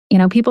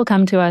People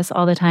come to us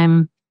all the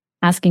time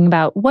asking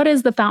about what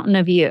is the fountain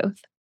of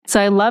youth? So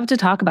I love to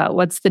talk about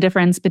what's the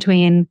difference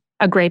between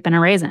a grape and a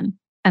raisin.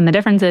 And the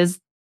difference is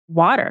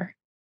water.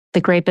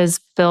 The grape is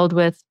filled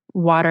with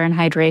water and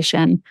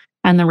hydration,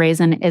 and the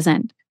raisin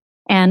isn't.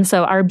 And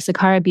so our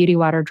Sakara Beauty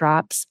Water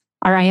Drops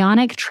are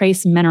ionic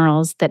trace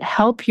minerals that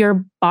help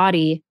your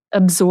body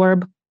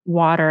absorb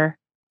water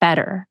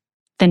better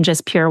than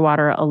just pure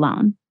water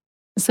alone.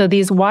 So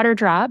these water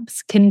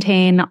drops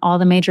contain all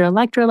the major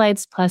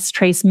electrolytes plus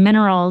trace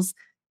minerals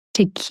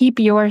to keep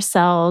your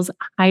cells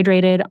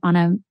hydrated on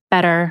a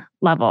better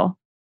level.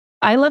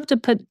 I love to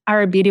put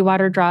our beauty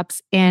water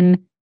drops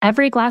in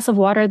every glass of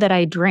water that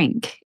I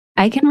drink.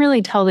 I can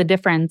really tell the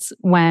difference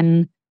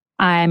when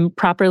I'm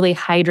properly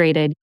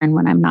hydrated and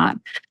when I'm not.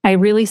 I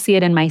really see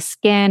it in my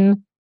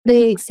skin.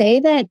 They say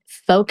that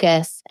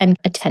focus and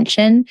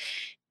attention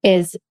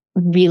is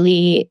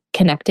really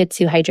connected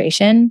to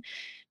hydration.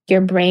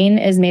 Your brain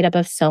is made up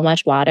of so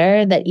much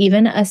water that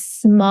even a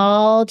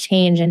small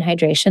change in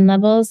hydration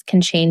levels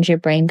can change your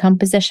brain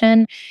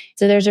composition.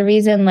 So there's a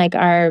reason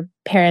our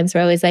parents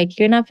were always like,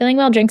 you're not feeling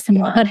well, drink some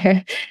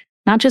water.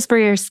 Not just for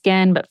your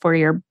skin, but for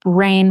your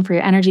brain, for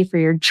your energy, for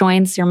your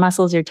joints, your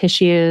muscles, your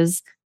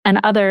tissues, and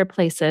other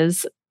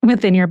places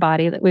within your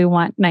body that we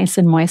want nice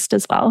and moist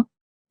as well.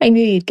 I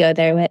knew you'd go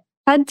there, Whit.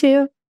 Had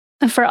to.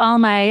 For all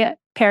my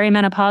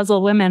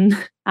perimenopausal women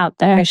out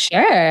there. For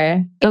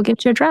sure. Go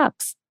get your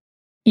drops.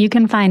 You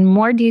can find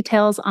more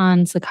details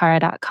on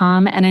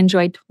sakara.com and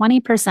enjoy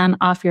 20%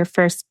 off your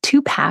first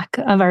 2-pack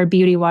of our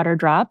beauty water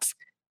drops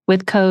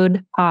with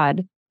code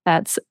POD.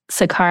 That's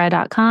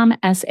sakara.com,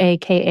 SAKARA.com,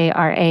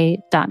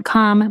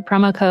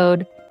 promo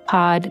code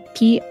POD,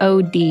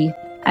 POD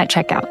at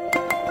checkout.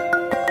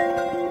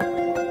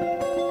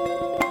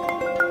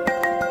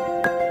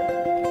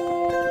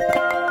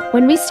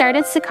 When we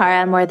started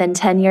Sakara more than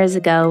 10 years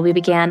ago, we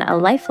began a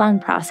lifelong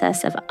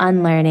process of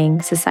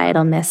unlearning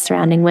societal myths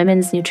surrounding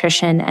women's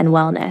nutrition and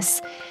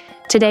wellness.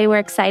 Today, we're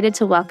excited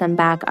to welcome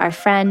back our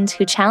friend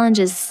who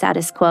challenges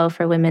status quo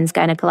for women's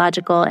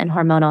gynecological and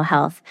hormonal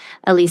health,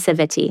 Alisa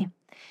Vitti.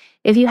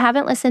 If you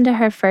haven't listened to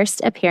her first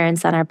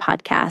appearance on our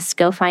podcast,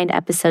 go find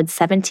episode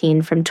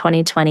 17 from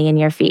 2020 in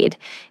your feed.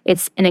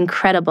 It's an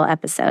incredible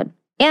episode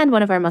and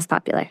one of our most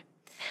popular.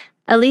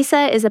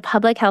 Alisa is a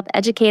public health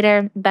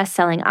educator,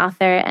 best-selling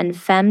author, and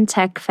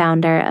femtech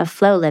founder of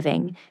Flow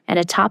Living and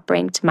a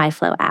top-ranked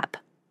MyFlow app,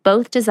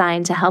 both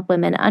designed to help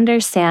women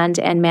understand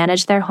and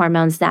manage their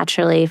hormones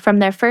naturally from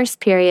their first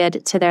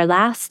period to their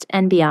last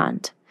and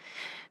beyond.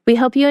 We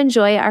hope you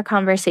enjoy our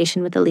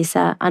conversation with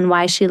Alisa on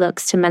why she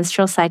looks to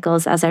menstrual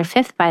cycles as our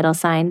 5th vital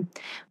sign,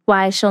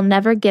 why she'll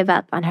never give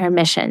up on her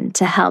mission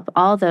to help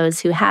all those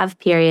who have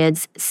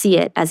periods see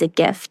it as a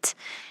gift,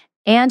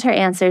 and her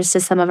answers to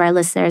some of our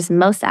listeners'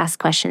 most asked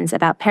questions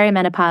about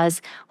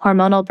perimenopause,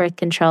 hormonal birth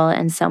control,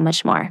 and so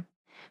much more.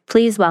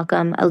 Please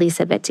welcome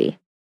Alisa Vitti.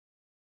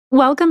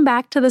 Welcome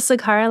back to the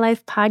Sakara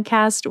Life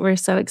podcast. We're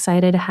so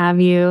excited to have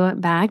you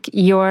back.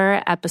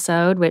 Your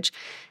episode, which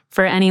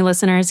for any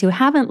listeners who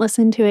haven't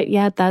listened to it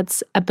yet,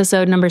 that's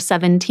episode number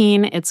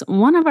 17. It's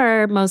one of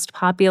our most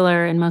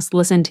popular and most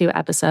listened to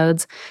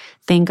episodes.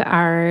 I think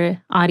our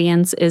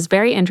audience is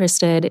very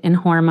interested in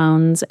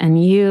hormones,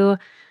 and you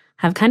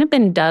have kind of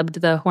been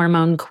dubbed the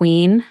hormone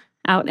queen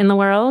out in the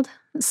world.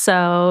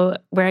 So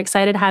we're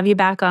excited to have you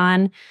back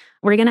on.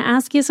 We're going to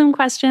ask you some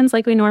questions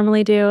like we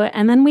normally do.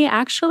 And then we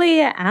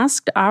actually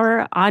asked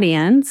our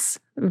audience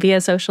via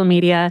social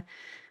media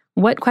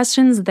what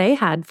questions they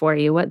had for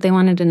you, what they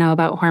wanted to know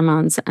about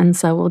hormones. And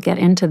so we'll get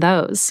into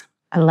those.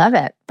 I love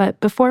it. But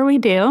before we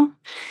do,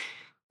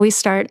 we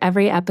start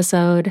every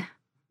episode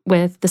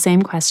with the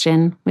same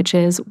question, which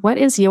is, what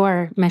is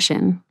your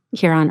mission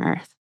here on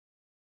Earth?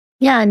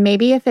 Yeah, and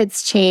maybe if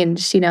it's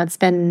changed, it's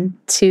been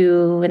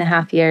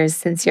 2.5 years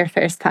since your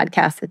first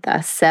podcast with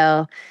us.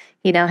 So,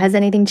 has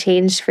anything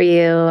changed for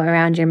you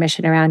around your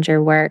mission, around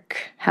your work?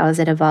 How has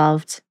it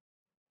evolved?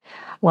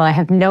 Well, I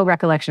have no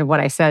recollection of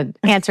what I said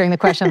answering the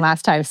question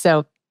last time.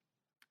 So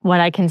what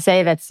I can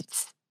say that's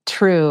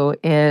true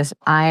is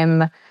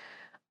I'm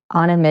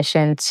on a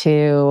mission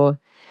to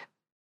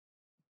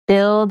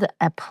build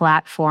a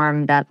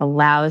platform that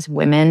allows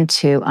women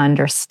to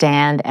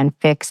understand and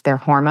fix their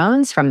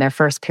hormones from their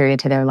first period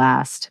to their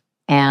last.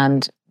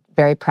 And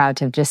very proud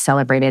to have just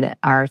celebrated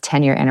our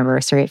 10-year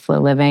anniversary at Flow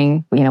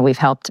Living. We've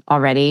helped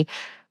already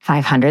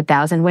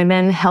 500,000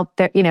 women help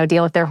their,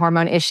 deal with their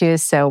hormone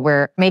issues. So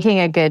we're making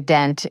a good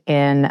dent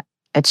in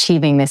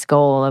achieving this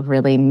goal of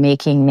really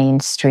making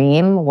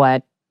mainstream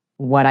what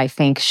I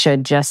think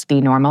should just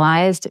be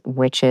normalized,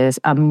 which is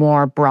a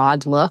more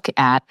broad look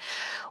at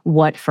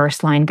what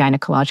first-line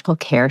gynecological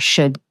care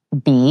should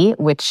be,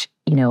 which,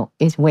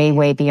 is way,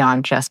 way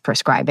beyond just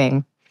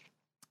prescribing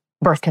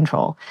birth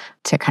control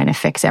to kind of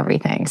fix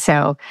everything.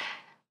 So,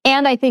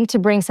 and I think to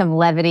bring some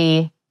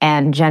levity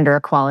and gender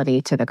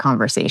equality to the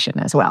conversation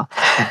as well.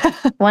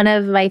 One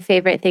of my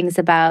favorite things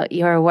about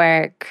your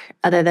work,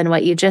 other than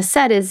what you just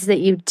said, is that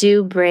you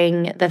do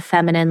bring the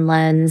feminine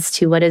lens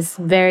to what is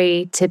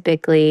very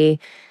typically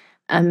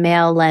a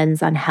male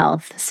lens on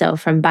health. So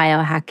from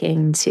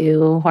biohacking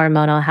to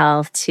hormonal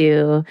health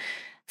to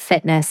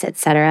fitness, et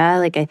cetera.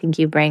 Like, I think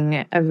you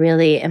bring a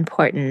really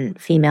important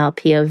female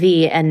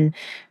POV and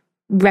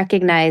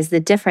recognize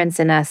the difference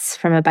in us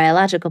from a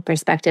biological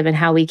perspective and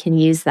how we can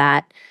use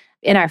that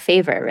in our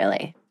favor,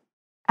 really.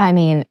 I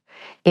mean,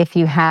 if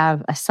you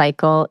have a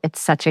cycle,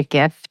 it's such a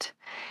gift.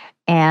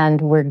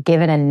 And we're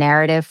given a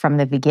narrative from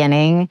the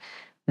beginning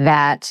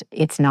that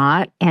it's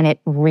not, and it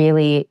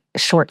really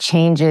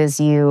shortchanges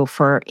you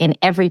in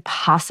every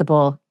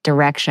possible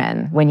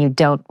direction when you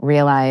don't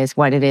realize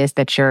what it is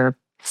that you're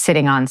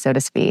sitting on, so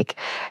to speak.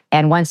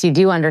 And once you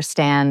do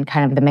understand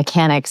kind of the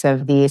mechanics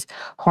of these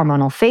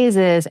hormonal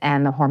phases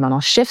and the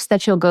hormonal shifts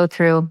that you'll go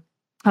through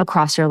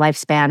across your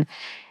lifespan,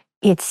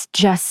 it's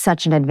just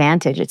such an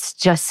advantage. It's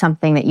just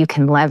something that you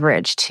can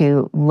leverage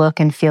to look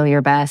and feel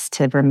your best,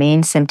 to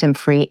remain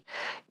symptom-free.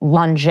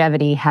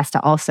 Longevity has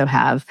to also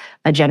have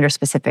a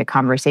gender-specific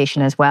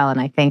conversation as well.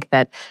 And I think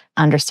that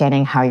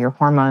understanding how your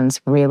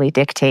hormones really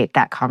dictate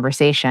that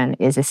conversation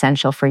is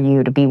essential for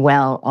you to be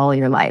well all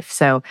your life.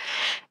 So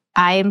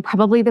I'm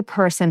probably the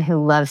person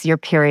who loves your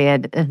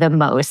period the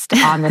most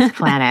on this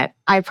planet.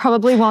 I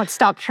probably won't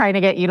stop trying to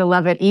get you to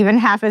love it even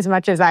half as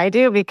much as I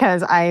do,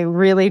 because I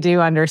really do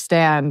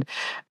understand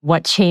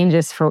what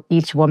changes for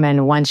each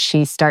woman once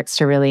she starts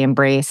to really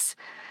embrace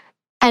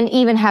and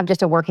even have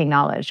just a working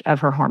knowledge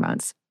of her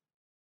hormones.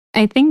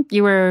 I think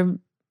you were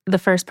the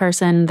first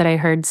person that I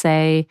heard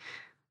say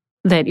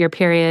that your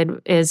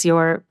period is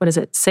your,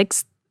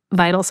 sixth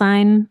vital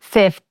sign?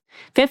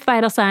 Fifth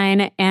vital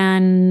sign,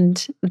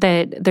 and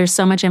that there's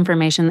so much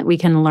information that we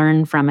can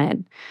learn from it.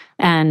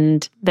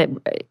 And that,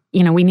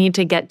 we need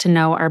to get to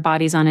know our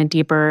bodies on a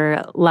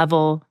deeper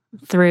level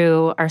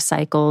through our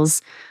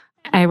cycles.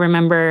 I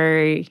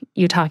remember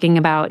you talking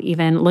about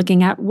even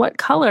looking at what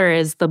color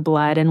is the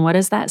blood and what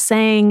is that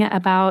saying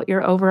about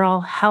your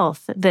overall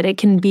health, that it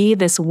can be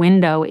this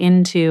window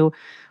into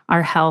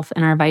our health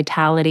and our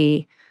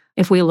vitality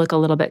if we look a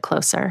little bit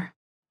closer.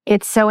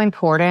 It's so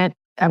important.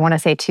 I want to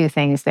say two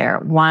things there.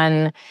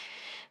 One,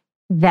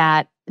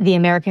 that the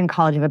American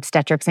College of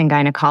Obstetrics and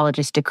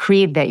Gynecologists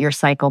decreed that your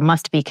cycle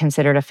must be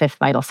considered a fifth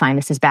vital sign.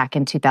 This is back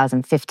in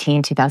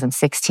 2015,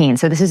 2016.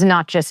 So this is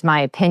not just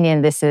my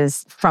opinion. This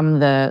is from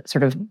the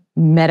sort of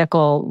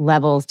medical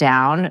levels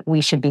down.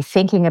 We should be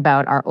thinking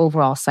about our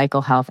overall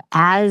cycle health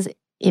as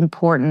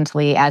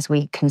importantly as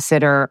we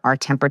consider our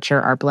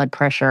temperature, our blood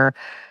pressure,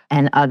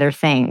 and other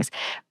things.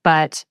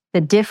 But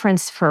the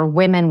difference for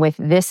women with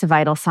this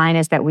vital sign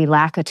is that we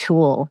lack a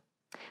tool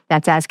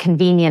that's as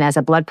convenient as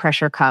a blood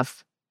pressure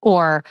cuff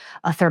or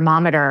a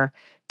thermometer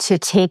to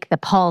take the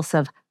pulse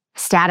of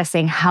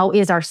statusing how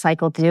is our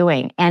cycle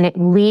doing. And it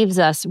leaves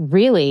us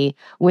really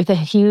with a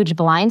huge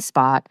blind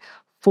spot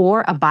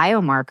for a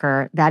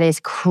biomarker that is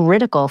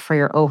critical for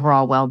your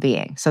overall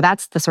well-being. So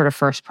that's the sort of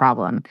first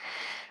problem.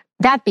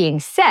 That being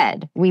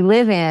said, we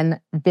live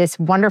in this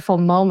wonderful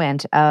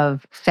moment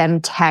of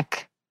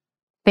femtech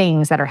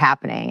things that are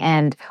happening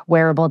and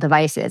wearable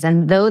devices.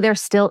 And though there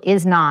still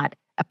is not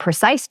a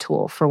precise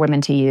tool for women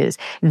to use,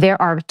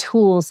 there are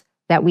tools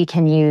that we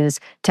can use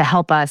to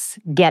help us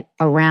get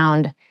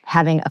around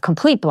having a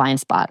complete blind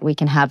spot. We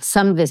can have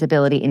some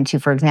visibility into,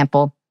 for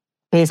example,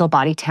 basal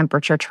body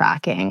temperature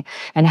tracking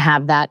and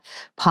have that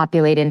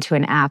populate into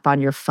an app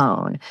on your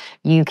phone.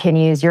 You can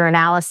use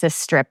urinalysis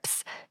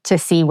strips to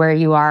see where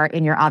you are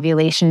in your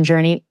ovulation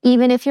journey,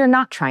 even if you're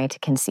not trying to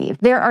conceive.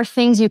 There are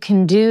things you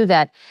can do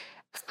that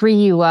free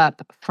you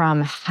up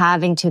from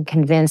having to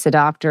convince a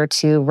doctor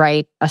to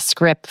write a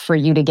script for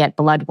you to get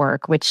blood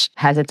work, which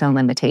has its own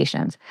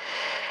limitations.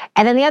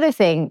 And then the other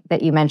thing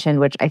that you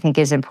mentioned, which I think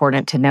is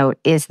important to note,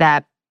 is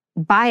that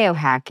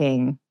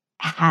biohacking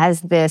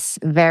has this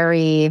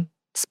very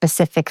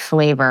specific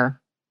flavor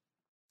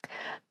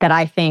that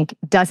I think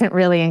doesn't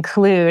really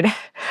include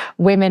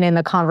women in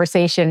the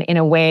conversation in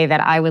a way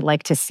that I would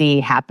like to see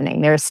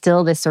happening. There's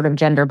still this sort of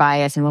gender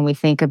bias. And when we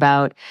think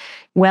about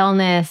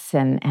wellness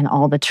and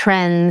all the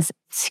trends,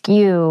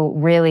 skew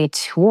really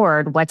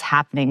toward what's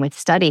happening with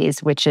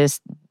studies, which is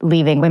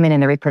leaving women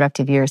in the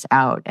reproductive years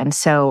out. And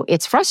so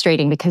it's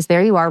frustrating because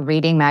there you are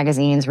reading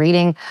magazines,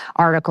 reading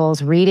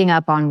articles, reading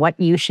up on what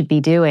you should be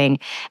doing.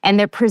 And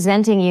they're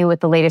presenting you with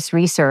the latest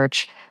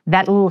research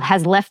that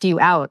has left you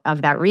out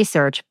of that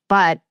research,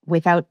 but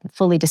without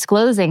fully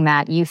disclosing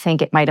that, you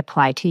think it might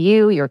apply to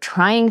you. You're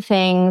trying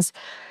things,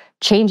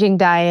 changing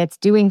diets,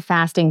 doing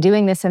fasting,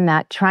 doing this and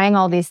that, trying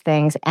all these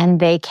things, and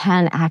they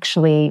can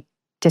actually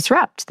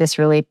disrupt this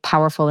really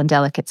powerful and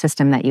delicate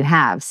system that you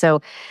have.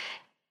 So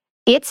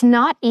it's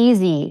not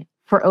easy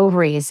for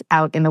ovaries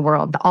out in the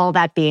world. All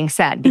that being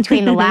said,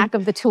 between the lack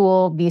of the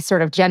tool, these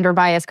sort of gender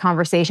bias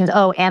conversations,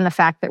 and the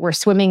fact that we're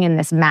swimming in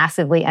this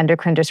massively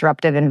endocrine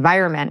disruptive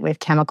environment with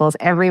chemicals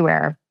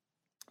everywhere,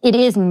 it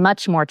is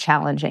much more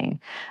challenging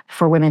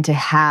for women to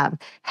have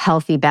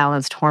healthy,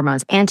 balanced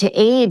hormones and to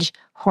age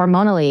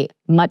hormonally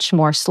much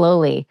more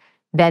slowly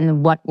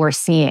than what we're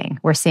seeing.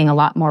 We're seeing a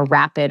lot more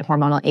rapid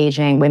hormonal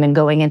aging, women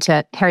going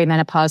into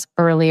perimenopause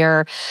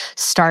earlier,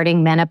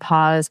 starting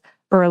menopause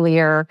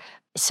earlier.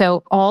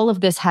 So all of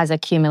this has a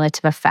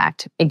cumulative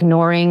effect.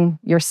 Ignoring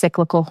your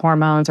cyclical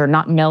hormones or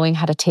not knowing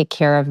how to take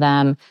care of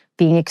them,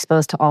 being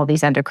exposed to all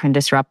these endocrine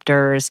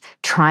disruptors,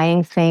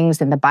 trying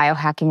things in the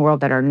biohacking world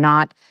that are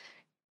not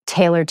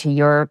tailored to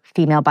your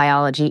female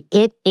biology,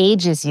 it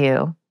ages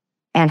you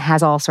and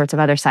has all sorts of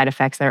other side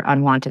effects that are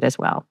unwanted as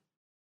well.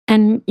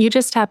 And you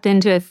just tapped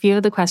into a few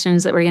of the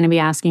questions that we're going to be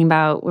asking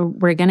about.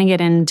 We're going to get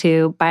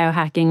into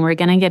biohacking. We're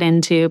going to get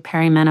into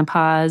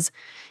perimenopause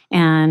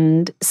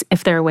and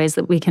if there are ways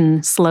that we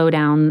can slow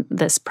down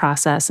this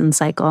process and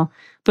cycle.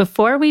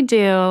 Before we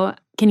do,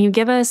 can you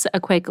give us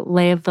a quick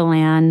lay of the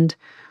land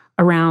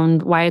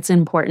around why it's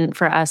important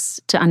for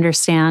us to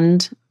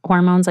understand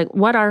hormones? Like,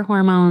 what are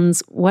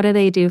hormones? What do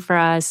they do for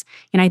us?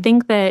 And I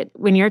think that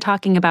when you're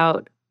talking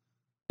about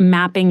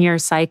mapping your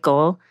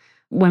cycle,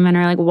 women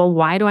are like, well,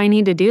 why do I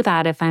need to do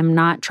that if I'm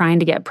not trying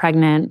to get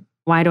pregnant?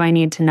 Why do I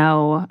need to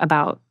know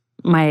about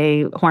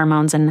my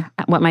hormones and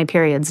what my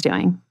period's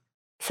doing?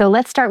 So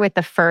let's start with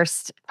the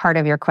first part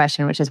of your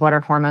question, which is what are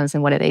hormones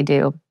and what do they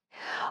do?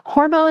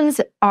 Hormones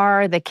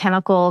are the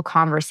chemical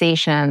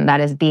conversation that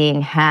is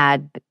being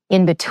had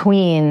in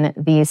between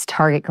these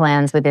target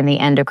glands within the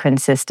endocrine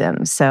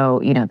system. So,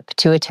 the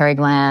pituitary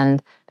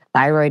gland, the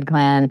thyroid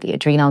gland, the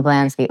adrenal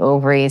glands, the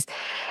ovaries.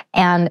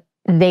 And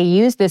they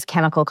use this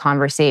chemical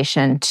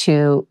conversation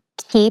to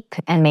keep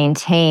and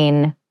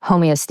maintain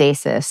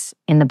homeostasis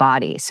in the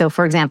body. So,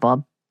 for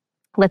example,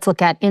 let's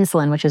look at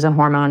insulin, which is a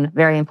hormone,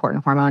 very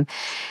important hormone.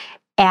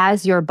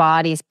 As your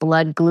body's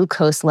blood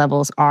glucose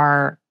levels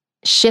are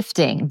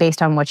shifting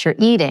based on what you're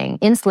eating,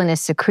 insulin is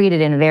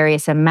secreted in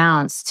various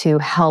amounts to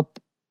help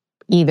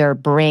either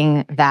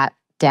bring that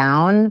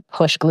down,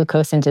 push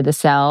glucose into the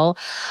cell.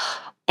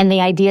 And the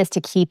idea is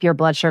to keep your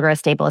blood sugar as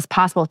stable as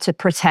possible to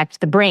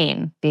protect the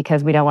brain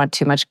because we don't want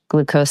too much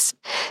glucose.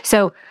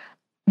 So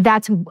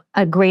that's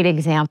a great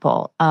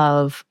example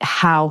of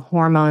how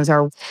hormones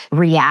are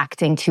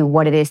reacting to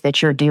what it is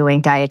that you're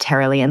doing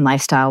dietarily and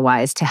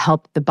lifestyle-wise to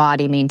help the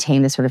body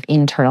maintain this sort of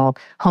internal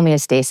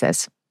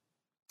homeostasis.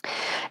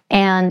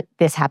 And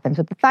this happens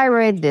with the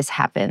thyroid. This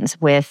happens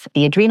with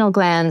the adrenal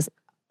glands.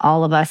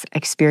 All of us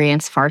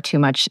experience far too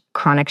much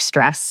chronic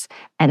stress.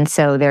 And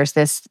so there's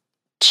this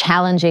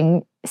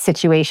challenging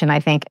situation, I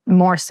think,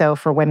 more so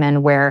for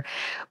women where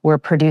we're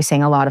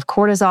producing a lot of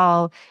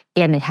cortisol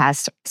and it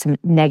has some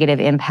negative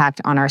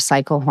impact on our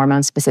cycle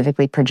hormones,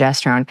 specifically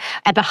progesterone.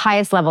 At the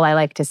highest level, I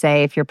like to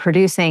say, if you're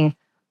producing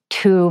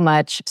too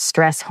much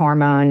stress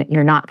hormone,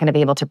 you're not going to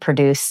be able to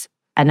produce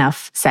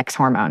enough sex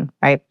hormone,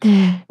 right?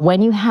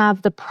 When you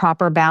have the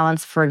proper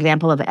balance, for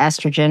example, of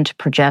estrogen to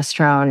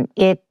progesterone,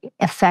 it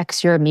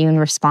affects your immune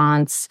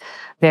response.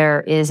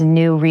 There is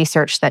new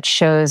research that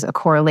shows a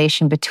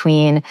correlation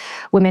between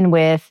women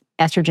with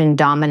estrogen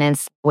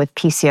dominance with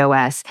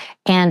PCOS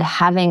and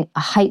having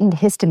a heightened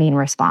histamine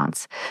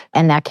response.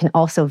 And that can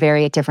also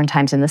vary at different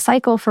times in the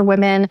cycle for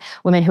women.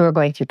 Women who are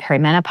going through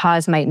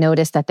perimenopause might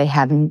notice that they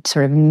have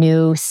sort of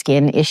new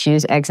skin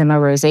issues, eczema,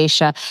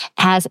 rosacea,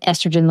 as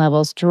estrogen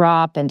levels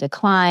drop and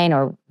decline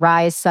or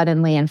rise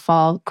suddenly and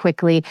fall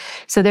quickly.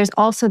 So there's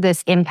also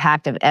this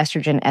impact of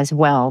estrogen as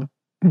well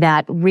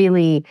that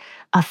really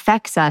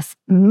affects us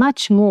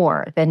much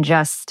more than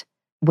just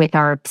with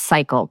our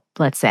cycle,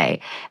 let's say.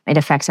 It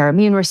affects our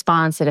immune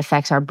response, it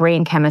affects our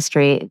brain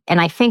chemistry. And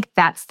I think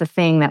that's the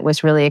thing that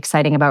was really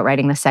exciting about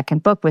writing the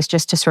second book, was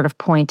just to sort of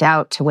point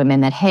out to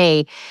women that,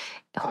 hey,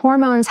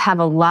 hormones have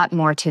a lot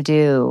more to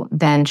do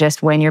than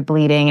just when you're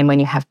bleeding and when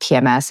you have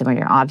PMS and when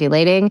you're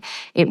ovulating.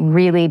 It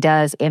really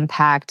does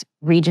impact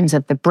regions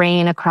of the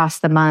brain across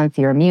the month,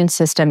 your immune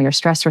system, your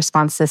stress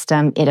response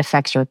system. It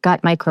affects your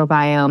gut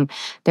microbiome.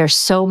 There's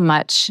so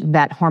much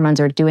that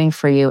hormones are doing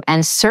for you.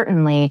 And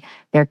certainly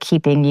they're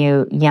keeping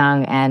you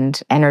young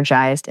and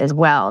energized as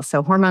well.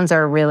 So hormones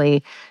are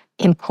really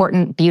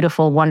important,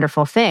 beautiful,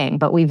 wonderful thing,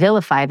 but we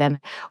vilify them.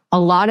 A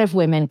lot of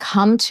women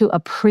come to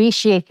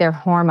appreciate their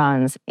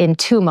hormones in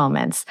two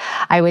moments.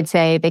 I would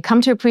say they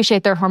come to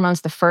appreciate their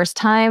hormones the first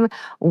time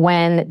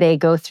when they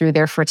go through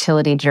their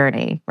fertility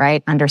journey,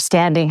 right?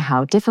 Understanding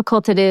how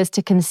difficult it is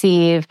to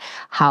conceive,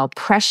 how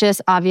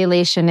precious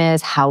ovulation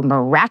is, how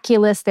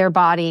miraculous their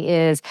body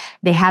is.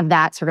 They have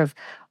that sort of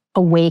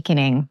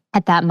awakening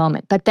at that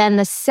moment. But then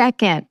the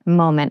second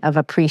moment of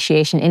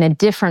appreciation in a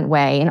different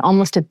way, in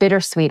almost a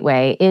bittersweet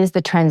way, is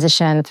the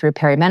transition through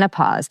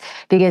perimenopause,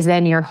 because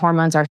then your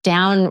hormones are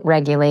down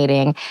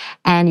regulating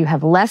and you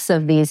have less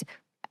of these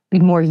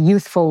more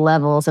youthful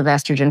levels of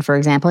estrogen, for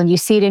example. And you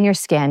see it in your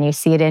skin, you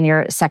see it in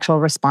your sexual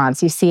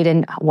response, you see it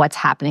in what's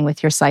happening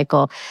with your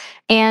cycle.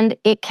 And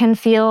it can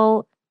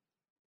feel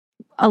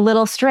a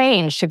little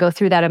strange to go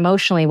through that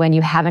emotionally when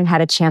you haven't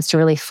had a chance to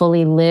really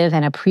fully live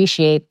and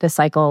appreciate the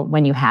cycle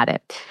when you had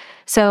it.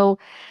 So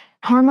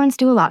hormones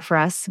do a lot for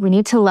us. We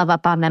need to love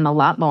up on them a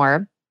lot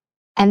more.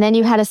 And then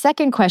you had a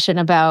second question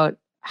about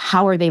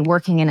how are they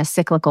working in a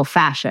cyclical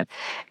fashion?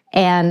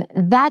 And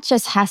that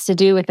just has to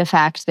do with the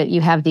fact that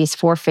you have these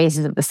 4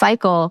 phases of the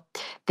cycle.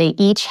 They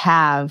each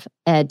have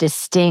a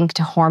distinct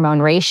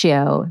hormone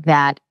ratio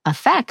that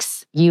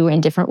affects you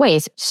in different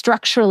ways.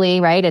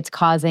 Structurally, right? It's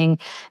causing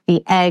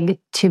the egg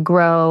to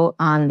grow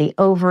on the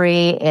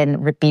ovary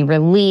and be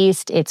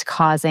released. It's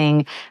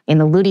causing in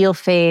the luteal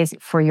phase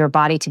for your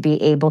body to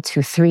be able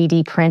to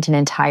 3D print an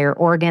entire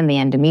organ, the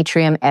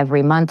endometrium,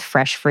 every month,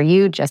 fresh for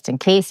you, just in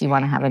case you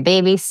want to have a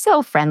baby.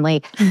 So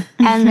friendly.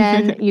 And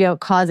then,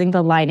 causing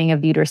the lining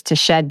of the uterus to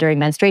shed during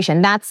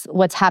menstruation. That's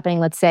what's happening,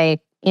 let's say,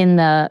 in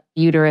the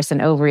uterus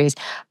and ovaries.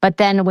 But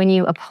then when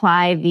you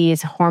apply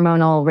these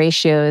hormonal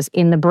ratios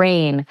in the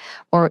brain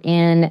or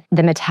in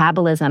the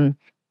metabolism,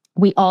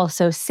 we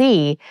also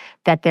see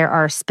that there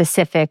are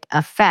specific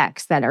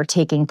effects that are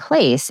taking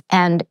place.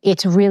 And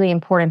it's really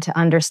important to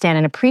understand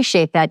and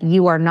appreciate that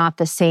you are not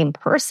the same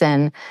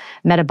person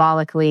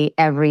metabolically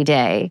every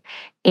day.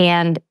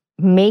 And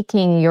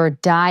making your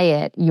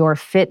diet, your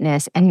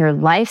fitness, and your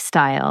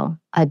lifestyle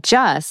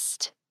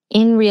adjust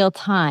in real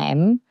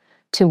time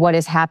to what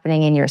is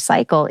happening in your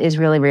cycle is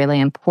really, really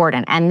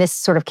important. And this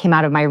sort of came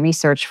out of my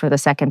research for the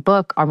second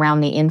book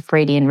around the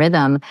infradian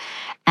rhythm.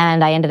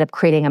 And I ended up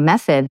creating a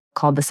method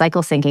called the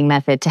cycle syncing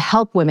method to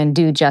help women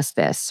do just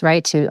this,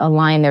 right? To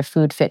align their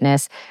food,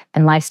 fitness,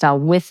 and lifestyle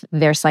with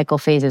their cycle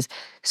phases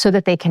so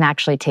that they can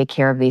actually take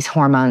care of these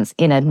hormones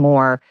in a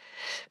more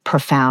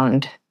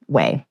profound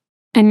way.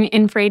 And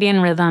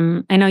infradian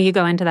rhythm, I know you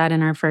go into that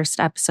in our first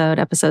episode,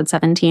 episode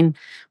 17,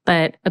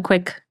 but a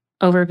quick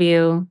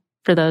overview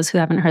for those who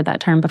haven't heard that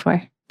term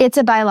before. It's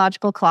a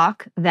biological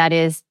clock that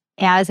is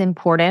as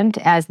important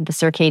as the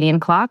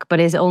circadian clock, but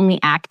is only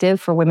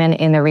active for women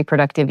in their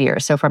reproductive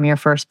years. So from your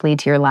first bleed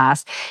to your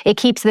last, it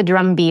keeps the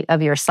drumbeat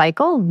of your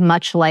cycle,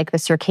 much like the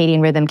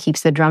circadian rhythm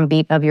keeps the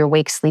drumbeat of your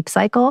wake-sleep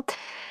cycle.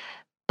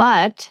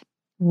 But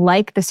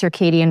like the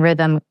circadian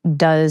rhythm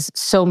does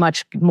so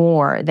much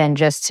more than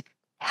just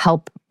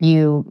help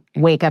you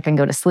wake up and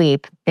go to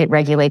sleep. It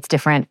regulates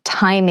different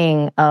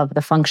timing of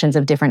the functions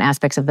of different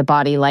aspects of the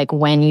body, like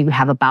when you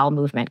have a bowel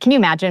movement. Can you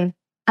imagine?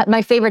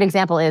 My favorite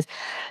example is,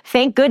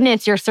 thank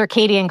goodness your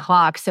circadian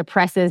clock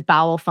suppresses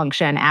bowel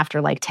function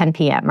after like 10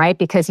 p.m., right?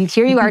 Because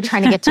here you are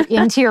trying to get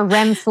into your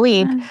REM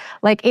sleep.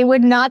 Like it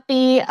would not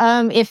be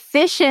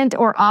efficient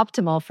or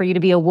optimal for you to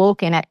be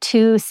awoken at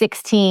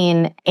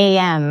 2:16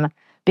 a.m.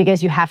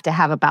 because you have to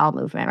have a bowel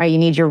movement, right? You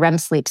need your REM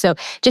sleep. So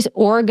just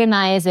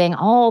organizing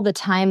all the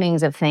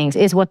timings of things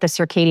is what the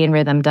circadian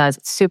rhythm does.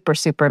 It's super,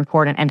 super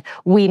important. And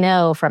we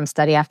know from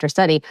study after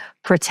study,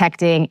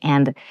 protecting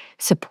and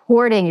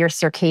supporting your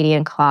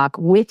circadian clock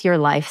with your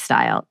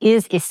lifestyle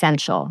is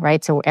essential,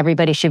 right? So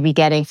everybody should be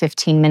getting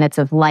 15 minutes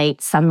of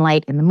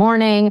sunlight in the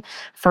morning,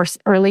 first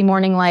early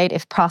morning light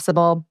if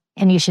possible.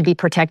 And you should be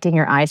protecting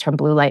your eyes from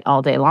blue light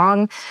all day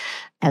long,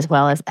 as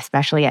well as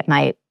especially at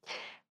night.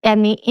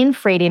 And the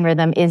infradian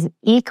rhythm is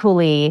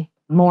equally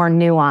more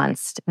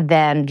nuanced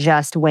than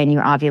just when you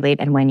ovulate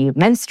and when you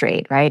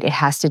menstruate, right? It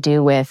has to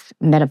do with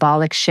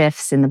metabolic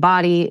shifts in the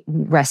body,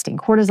 resting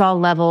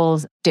cortisol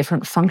levels,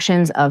 different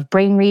functions of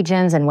brain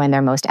regions and when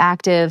they're most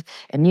active,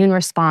 immune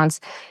response.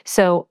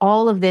 So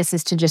all of this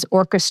is to just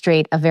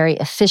orchestrate a very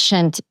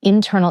efficient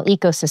internal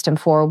ecosystem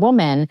for a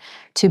woman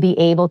to be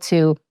able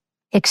to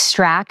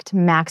extract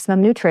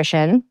maximum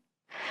nutrition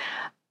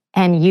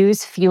and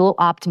use fuel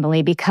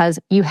optimally, because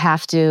you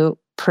have to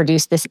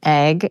produce this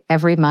egg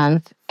every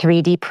month,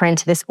 3D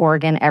print this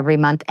organ every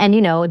month, and,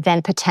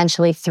 then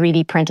potentially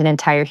 3D print an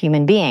entire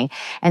human being.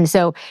 And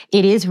so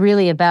it is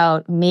really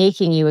about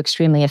making you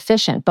extremely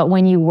efficient. But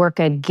when you work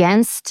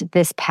against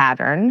this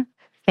pattern,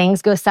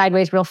 things go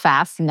sideways real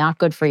fast, not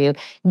good for you.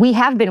 We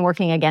have been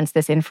working against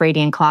this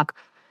infradian clock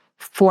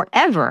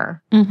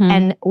forever,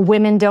 and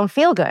women don't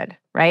feel good,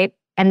 right?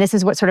 And this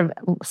is what sort of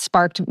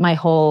sparked my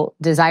whole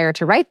desire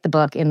to write the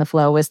book In the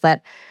Flow, was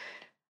that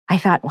I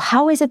thought, well,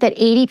 how is it that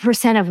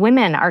 80% of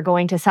women are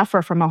going to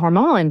suffer from a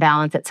hormonal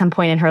imbalance at some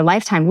point in her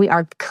lifetime? We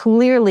are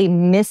clearly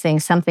missing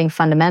something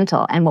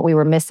fundamental. And what we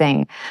were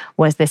missing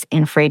was this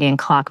infradian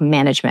clock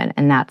management.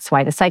 And that's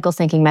why the cycle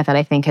syncing method,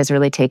 I think, has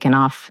really taken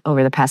off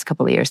over the past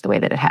couple of years the way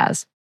that it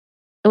has.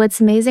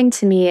 What's amazing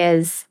to me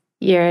is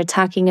you're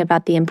talking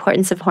about the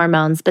importance of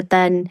hormones, but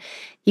then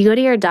you go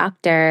to your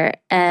doctor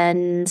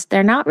and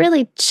they're not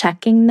really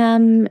checking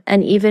them.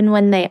 And even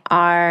when they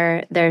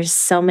are, there's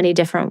so many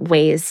different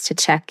ways to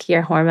check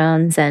your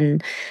hormones.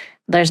 And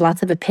there's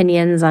lots of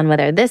opinions on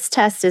whether this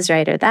test is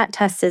right or that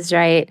test is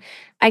right.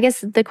 I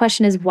guess the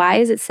question is, why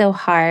is it so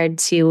hard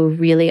to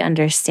really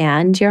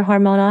understand your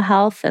hormonal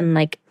health and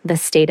like the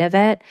state of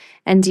it?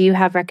 And do you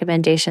have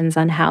recommendations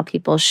on how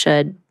people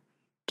should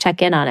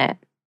check in on it?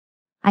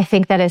 I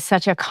think that is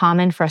such a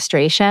common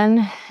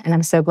frustration, and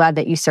I'm so glad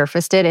that you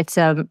surfaced it. It's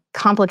a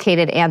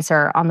complicated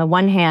answer. On the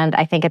one hand,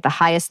 I think at the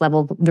highest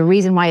level, the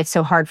reason why it's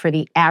so hard for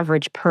the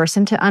average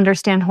person to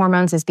understand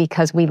hormones is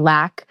because we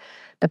lack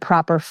the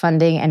proper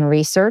funding and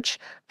research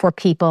for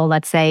people,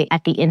 let's say,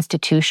 at the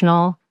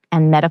institutional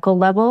and medical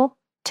level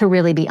to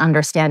really be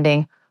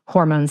understanding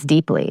hormones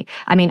deeply.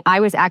 I mean,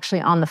 I was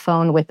actually on the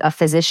phone with a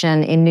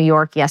physician in New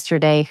York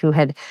yesterday who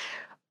had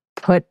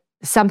put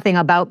something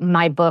about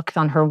my book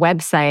on her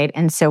website.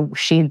 And so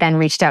she then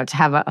reached out to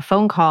have a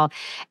phone call.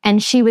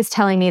 And she was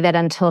telling me that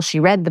until she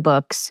read the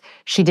books,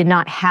 she did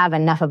not have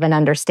enough of an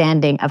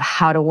understanding of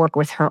how to work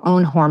with her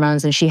own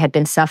hormones. And she had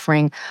been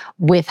suffering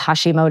with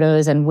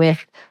Hashimoto's and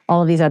with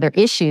all of these other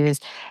issues.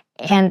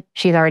 And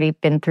she's already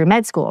been through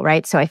med school,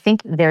 right? So I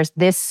think there's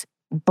this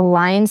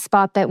blind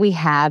spot that we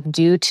have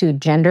due to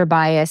gender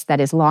bias that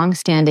is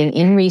longstanding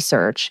in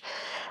research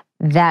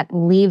that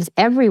leaves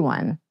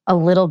everyone a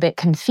little bit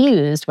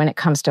confused when it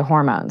comes to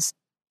hormones.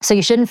 So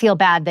you shouldn't feel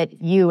bad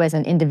that you as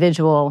an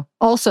individual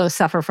also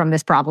suffer from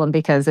this problem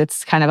because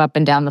it's kind of up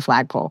and down the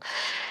flagpole.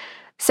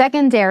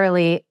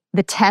 Secondarily,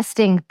 the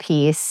testing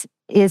piece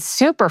is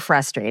super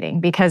frustrating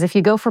because if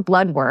you go for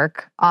blood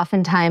work,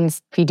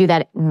 oftentimes if you do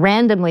that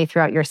randomly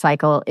throughout your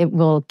cycle, it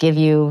will give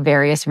you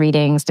various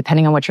readings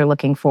depending on what you're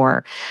looking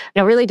for.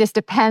 It really just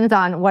depends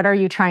on what are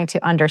you trying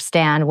to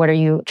understand? What are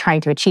you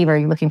trying to achieve? Are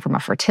you looking from a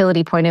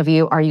fertility point of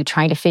view? Are you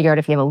trying to figure out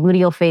if you have a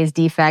luteal phase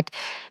defect?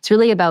 It's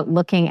really about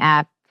looking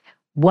at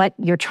what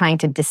you're trying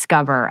to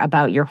discover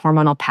about your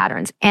hormonal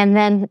patterns. And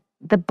then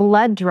the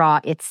blood draw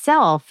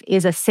itself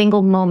is a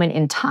single moment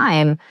in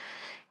time.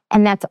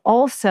 And that's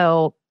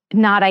also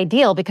not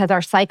ideal because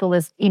our cycle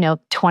is,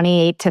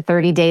 28 to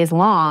 30 days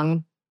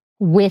long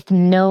with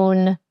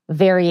known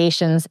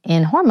variations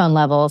in hormone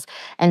levels.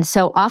 And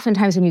so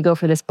oftentimes when you go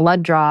for this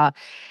blood draw,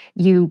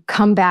 you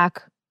come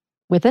back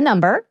with a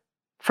number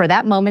for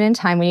that moment in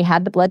time when you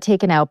had the blood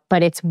taken out,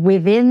 but it's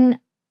within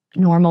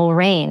normal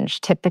range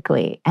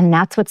typically. And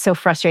that's what's so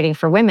frustrating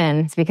for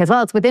women. It's because,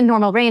 well, it's within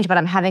normal range, but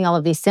I'm having all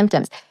of these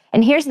symptoms.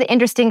 And here's the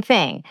interesting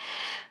thing.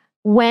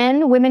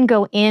 When women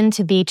go in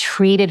to be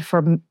treated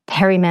for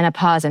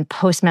perimenopause and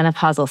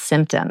postmenopausal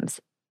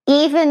symptoms,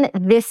 even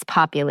this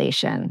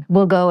population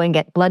will go and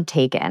get blood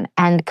taken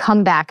and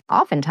come back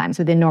oftentimes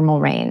within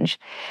normal range.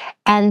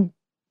 And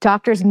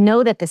doctors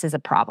know that this is a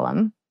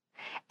problem.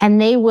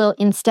 And they will,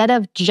 instead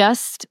of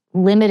just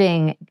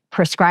limiting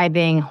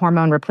prescribing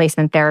hormone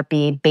replacement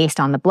therapy based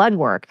on the blood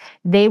work,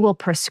 they will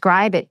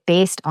prescribe it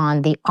based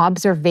on the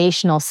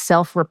observational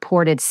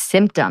self-reported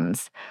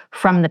symptoms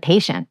from the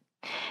patient,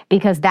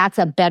 because that's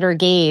a better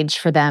gauge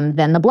for them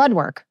than the blood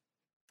work.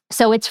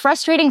 So it's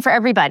frustrating for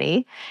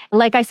everybody.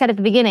 Like I said at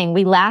the beginning,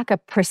 we lack a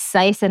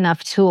precise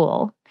enough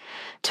tool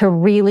to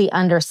really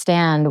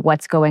understand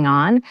what's going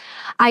on.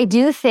 I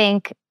do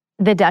think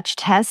the Dutch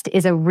test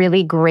is a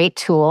really great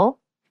tool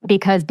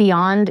because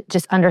beyond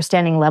just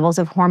understanding levels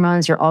of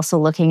hormones, you're also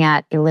looking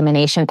at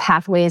elimination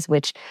pathways,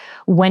 which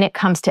when it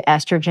comes to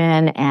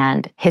estrogen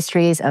and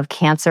histories of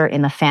cancer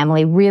in the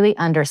family, really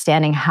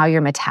understanding how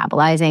you're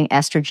metabolizing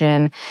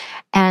estrogen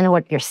and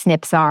what your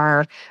SNPs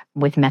are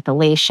with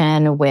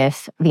methylation,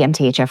 with the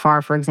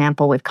MTHFR, for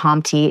example, with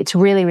COMT. It's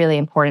really, really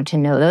important to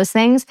know those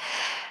things.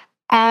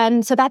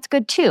 And so that's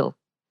good too.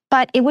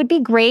 But it would be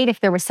great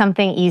if there was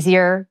something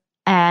easier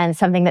and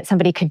something that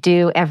somebody could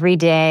do every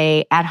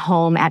day at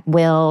home at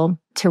will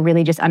to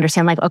really just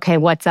understand, like, okay,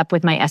 what's up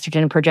with my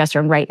estrogen and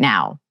progesterone right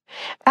now?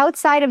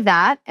 Outside of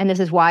that, and this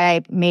is why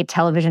I made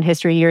television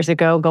history years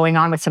ago, going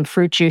on with some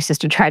fruit juices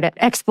to try to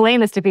explain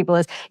this to people,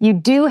 is you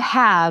do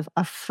have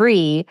a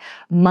free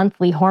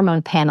monthly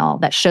hormone panel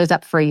that shows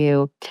up for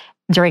you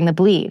during the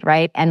bleed,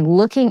 right? And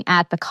looking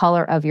at the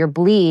color of your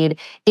bleed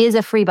is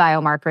a free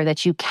biomarker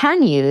that you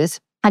can use.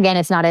 Again,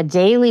 it's not a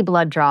daily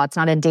blood draw. It's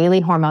not a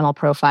daily hormonal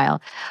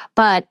profile.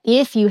 But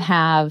if you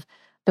have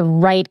the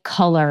right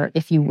color,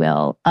 if you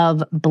will,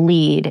 of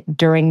bleed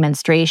during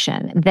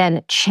menstruation,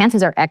 then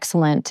chances are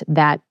excellent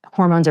that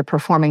hormones are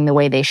performing the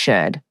way they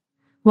should.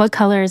 What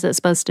color is it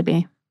supposed to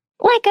be?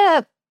 Like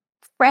a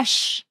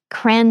fresh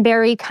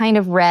cranberry kind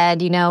of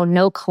red,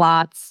 no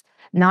clots,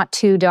 not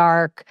too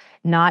dark,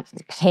 not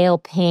pale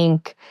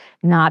pink,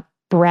 not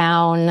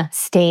brown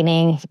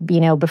staining,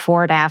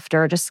 before and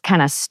after, just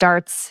kind of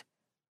starts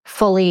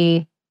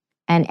fully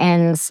and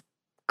ends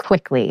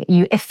quickly,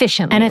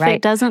 efficiently. And if right?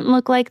 it doesn't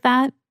look like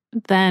that,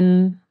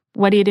 then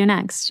what do you do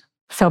next?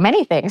 So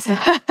many things. You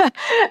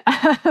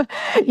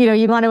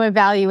want to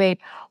evaluate,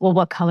 well,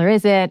 what color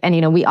is it?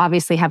 And, we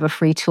obviously have a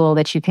free tool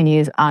that you can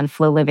use on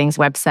Flow Living's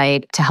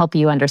website to help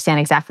you understand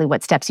exactly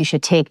what steps you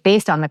should take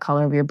based on the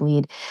color of your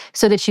bleed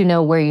so that you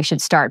know where you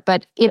should start.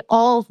 But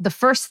the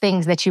first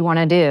things that you want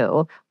to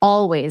do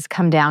always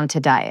come down to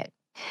diet.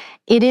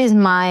 It is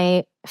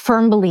my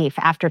firm belief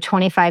after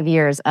 25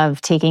 years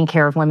of taking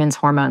care of women's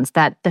hormones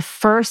that the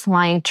first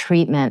line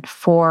treatment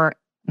for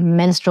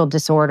menstrual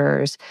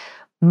disorders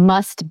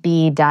must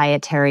be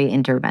dietary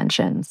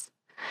interventions.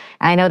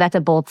 I know that's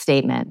a bold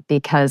statement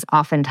because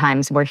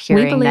oftentimes we're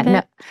hearing we believe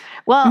that. It.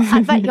 Well,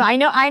 I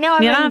know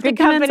I'm in good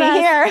company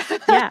here.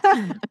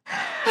 Yeah.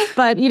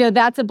 But,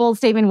 that's a bold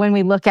statement when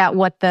we look at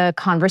what the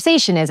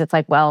conversation is. It's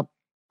like, well,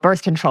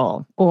 birth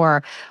control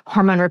or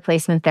hormone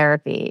replacement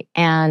therapy.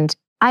 And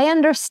I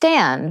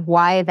understand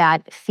why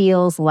that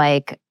feels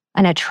like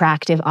an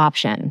attractive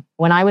option.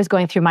 When I was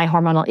going through my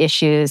hormonal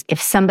issues,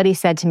 if somebody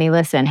said to me,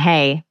 listen,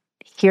 hey,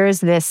 here's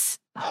this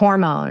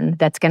hormone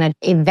that's going to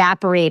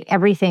evaporate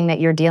everything that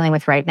you're dealing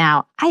with right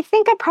now, I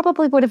think I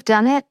probably would have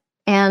done it.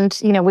 and,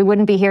 we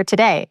wouldn't be here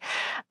today.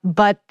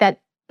 But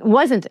that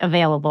wasn't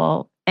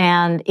available,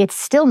 and it's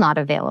still not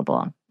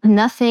available.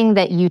 Nothing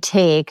that you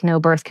take, no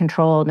birth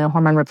control, no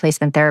hormone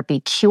replacement therapy,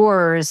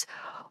 cures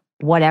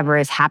whatever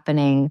is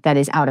happening that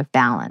is out of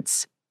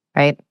balance,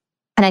 right?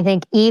 And I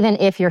think even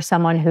if you're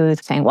someone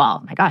who's saying,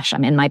 well, my gosh,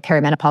 I'm in my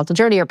perimenopausal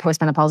journey or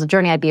postmenopausal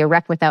journey, I'd be a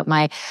wreck without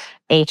my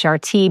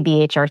HRT,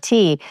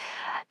 BHRT,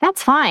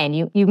 that's fine.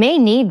 You may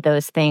need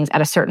those things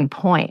at a certain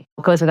point.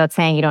 It goes without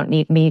saying, you don't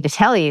need me to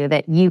tell you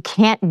that you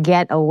can't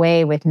get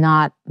away with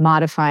not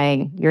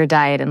modifying your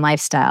diet and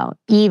lifestyle,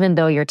 even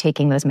though you're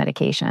taking those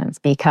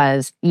medications,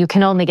 because you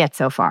can only get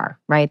so far,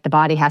 right? The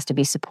body has to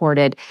be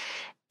supported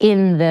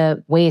in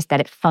the ways that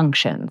it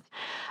functions.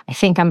 I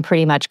think I'm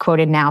pretty much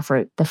quoted now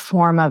for the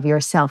form of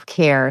your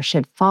self-care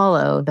should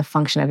follow the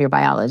function of your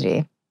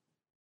biology.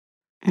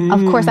 Of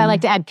course, I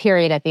like to add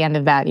period at the end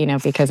of that,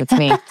 because it's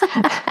me.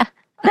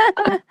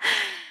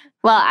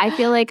 Well, I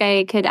feel like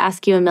I could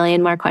ask you a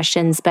million more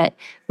questions, but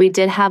we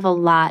did have a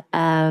lot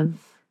of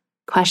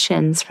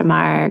questions from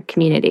our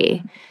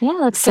community. Yeah,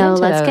 let's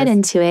get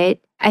into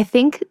it. I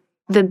think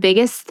the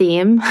biggest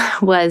theme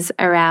was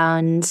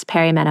around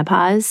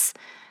perimenopause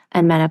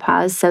and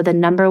menopause. So the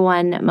number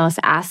one most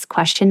asked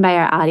question by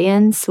our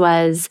audience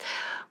was,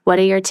 what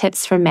are your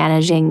tips for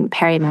managing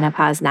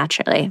perimenopause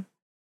naturally?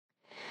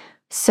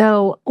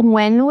 So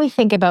when we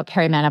think about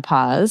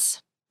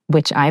perimenopause,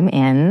 which I'm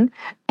in,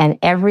 and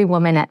every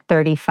woman at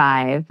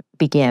 35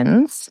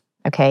 begins,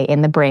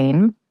 in the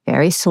brain,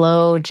 very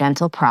slow,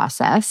 gentle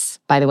process.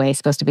 By the way, it's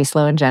supposed to be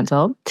slow and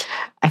gentle.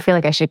 I feel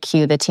like I should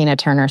cue the Tina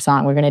Turner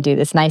song. We're going to do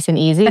this nice and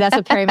easy. That's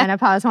what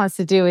perimenopause wants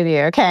to do with you,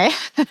 okay?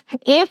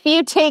 If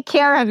you take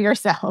care of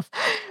yourself.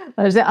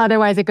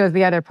 Otherwise, it goes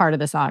the other part of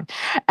the song.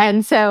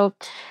 And so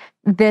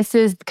this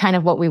is kind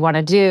of what we want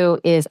to do,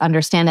 is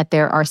understand that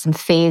there are some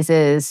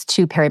phases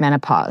to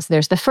perimenopause.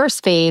 There's the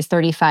first phase,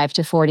 35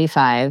 to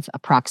 45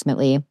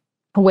 approximately,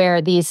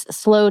 where these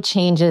slow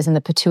changes in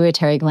the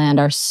pituitary gland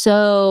are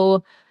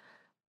so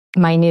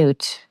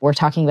minute. We're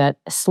talking about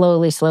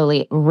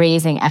slowly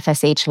raising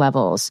FSH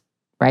levels,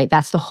 right?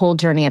 That's the whole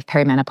journey of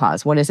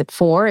perimenopause. What is it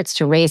for? It's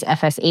to raise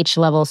FSH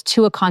levels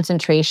to a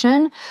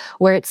concentration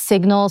where it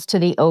signals to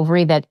the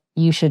ovary that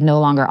you should no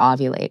longer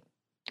ovulate.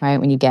 Right?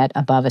 When you get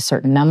above a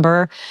certain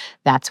number,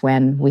 that's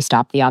when we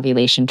stop the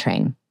ovulation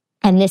train.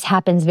 And this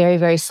happens very,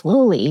 very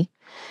slowly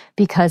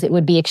because it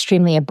would be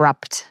extremely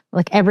abrupt.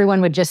 Like everyone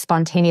would just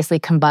spontaneously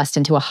combust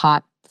into a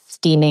hot,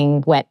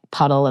 steaming, wet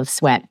puddle of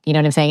sweat. You know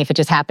what I'm saying? If it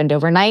just happened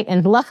overnight,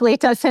 and luckily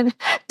it doesn't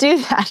do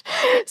that.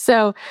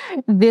 So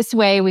this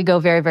way we go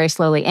very, very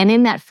slowly. And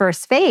in that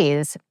first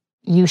phase,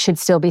 you should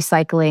still be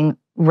cycling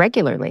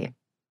regularly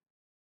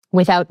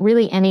without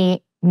really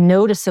any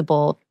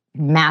noticeable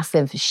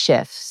massive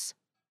shifts.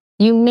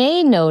 You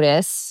may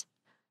notice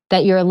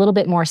that you're a little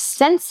bit more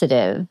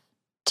sensitive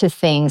to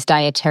things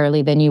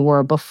dietarily than you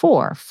were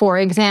before. For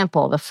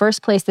example, the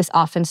first place this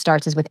often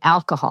starts is with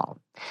alcohol.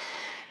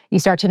 You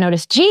start to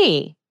notice,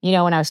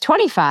 when I was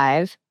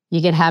 25,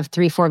 you could have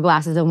 3-4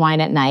 glasses of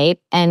wine at night,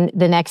 and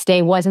the next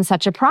day wasn't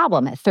such a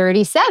problem. At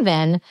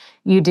 37,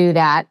 you do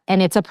that, and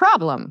it's a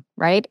problem,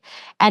 right?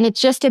 And it's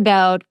just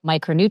about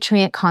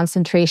micronutrient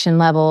concentration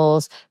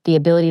levels, the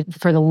ability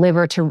for the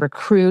liver to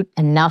recruit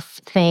enough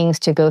things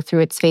to go through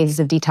its phases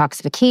of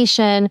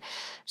detoxification,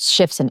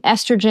 shifts in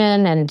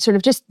estrogen, and sort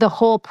of just the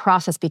whole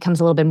process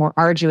becomes a little bit more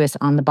arduous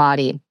on the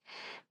body.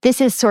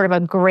 This is sort of a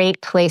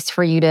great place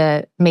for you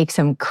to make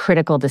some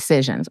critical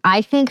decisions.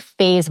 I think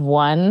phase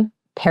 1,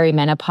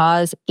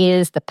 perimenopause,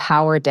 is the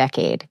power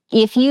decade.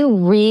 If you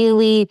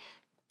really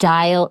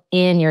dial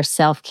in your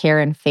self-care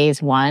in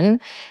phase 1,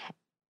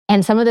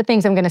 and some of the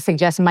things I'm going to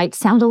suggest might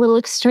sound a little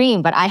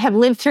extreme, but I have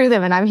lived through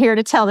them and I'm here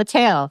to tell the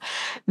tale,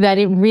 that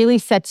it really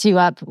sets you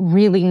up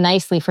really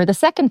nicely for the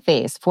second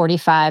phase,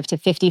 45 to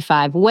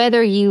 55.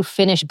 Whether you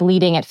finish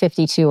bleeding at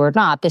 52 or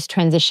not, this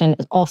transition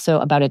is also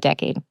about a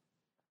decade.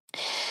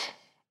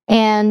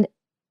 And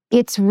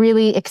it's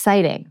really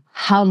exciting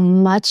how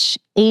much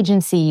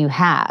agency you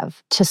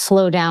have to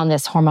slow down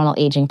this hormonal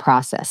aging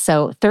process.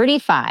 So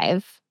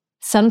 35,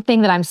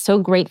 something that I'm so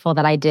grateful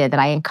that I did, that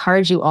I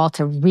encourage you all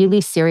to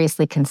really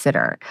seriously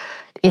consider,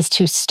 is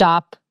to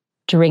stop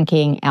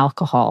drinking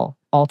alcohol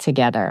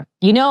altogether.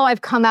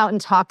 I've come out and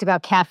talked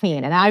about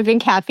caffeine, and I've been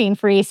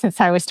caffeine-free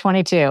since I was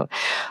 22.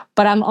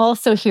 But I'm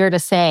also here to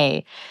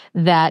say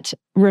that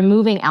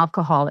removing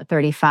alcohol at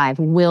 35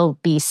 will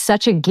be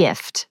such a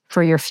gift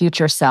for your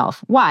future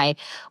self. Why?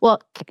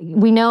 Well,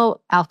 we know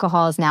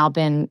alcohol has now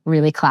been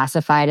really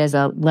classified as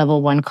a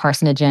level 1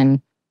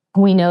 carcinogen.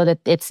 We know that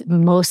it's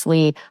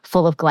mostly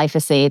full of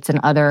glyphosates and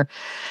other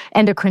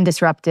endocrine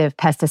disruptive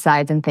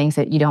pesticides and things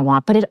that you don't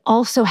want, but it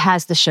also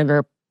has the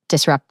sugar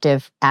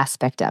disruptive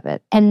aspect of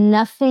it. And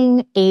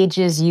nothing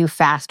ages you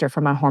faster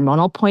from a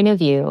hormonal point of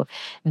view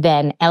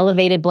than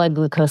elevated blood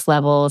glucose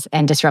levels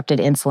and disrupted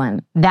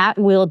insulin. That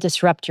will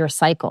disrupt your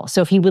cycle.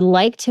 So if you would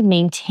like to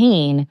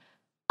maintain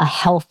a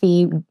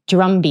healthy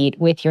drumbeat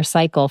with your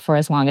cycle for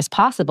as long as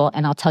possible.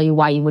 And I'll tell you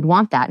why you would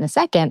want that in a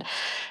second.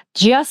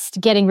 Just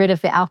getting rid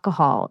of the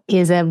alcohol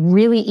is a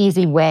really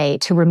easy way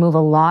to remove a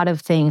lot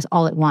of things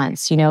all at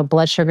once.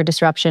 Blood sugar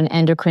disruption,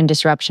 endocrine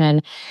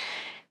disruption,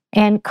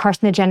 and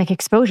carcinogenic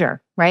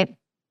exposure, right?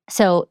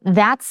 So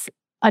that's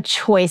a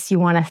choice you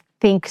want to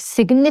think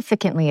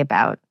significantly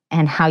about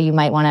and how you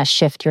might want to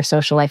shift your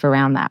social life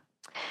around that.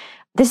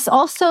 This is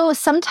also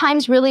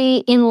sometimes really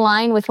in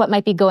line with what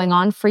might be going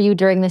on for you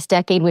during this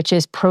decade, which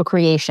is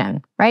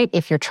procreation, right?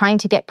 If you're trying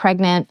to get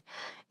pregnant,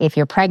 if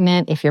you're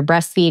pregnant, if you're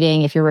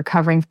breastfeeding, if you're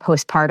recovering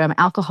postpartum,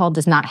 alcohol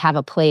does not have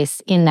a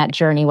place in that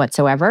journey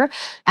whatsoever.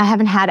 I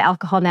haven't had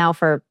alcohol now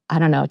for,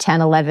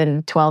 10,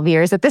 11, 12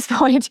 years at this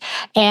point.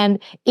 And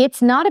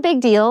it's not a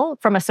big deal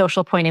from a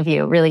social point of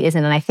view, it really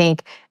isn't. And I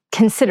think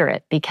consider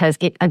it because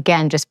it,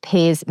 again, just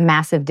pays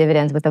massive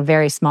dividends with a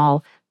very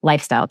small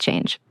lifestyle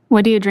change.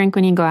 What do you drink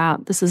when you go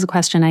out? This is a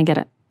question I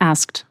get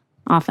asked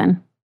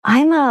often.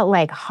 I'm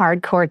a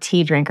hardcore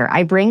tea drinker.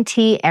 I bring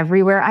tea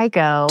everywhere I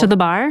go. To the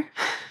bar?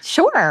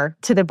 Sure,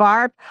 to the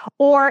bar.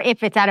 Or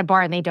if it's at a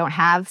bar and they don't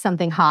have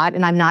something hot,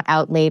 and I'm not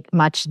out late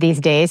much these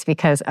days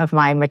because of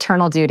my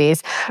maternal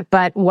duties.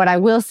 But what I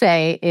will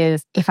say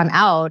is if I'm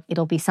out,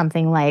 it'll be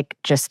something like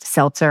just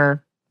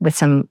seltzer with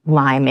some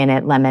lime in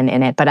it, lemon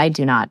in it. But I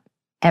do not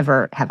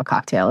ever have a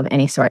cocktail of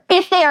any sort.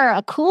 If they are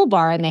a cool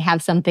bar and they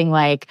have something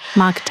like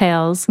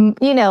mocktails,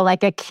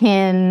 like a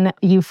kin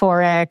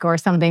euphoric or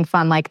something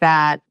fun like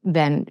that,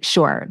 then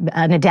sure,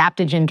 an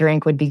adaptogen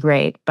drink would be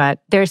great.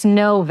 But there's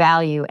no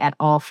value at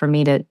all for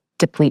me to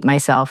deplete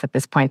myself at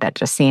this point. That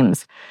just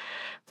seems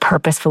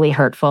purposefully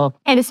hurtful.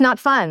 And it's not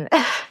fun.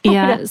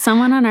 Yeah.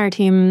 Someone on our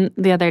team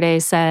the other day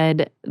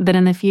said that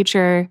in the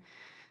future,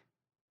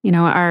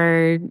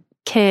 our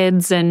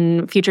kids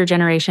and future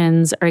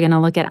generations are going to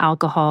look at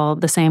alcohol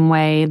the same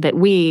way that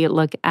we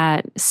look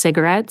at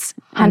cigarettes.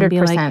 100%. Be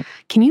like,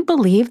 can you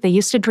believe they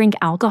used to drink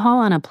alcohol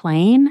on a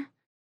plane?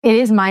 It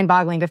is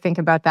mind-boggling to think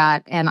about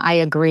that, and I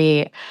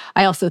agree.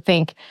 I also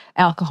think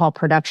alcohol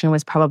production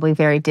was probably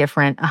very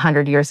different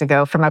 100 years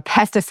ago from a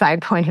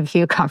pesticide point of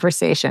view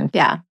conversation.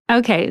 Yeah.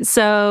 Okay,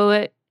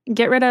 so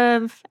get rid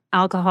of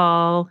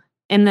alcohol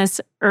in this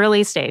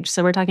early stage.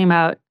 So we're talking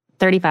about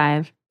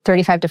 35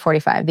 to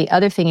 45. The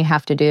other thing you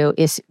have to do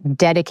is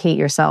dedicate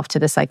yourself to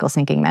the cycle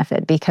syncing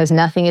method because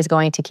nothing is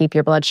going to keep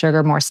your blood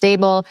sugar more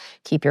stable,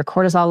 keep your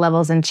cortisol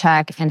levels in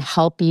check, and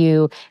help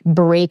you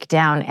break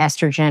down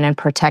estrogen and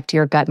protect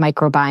your gut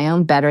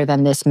microbiome better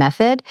than this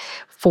method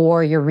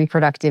for your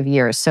reproductive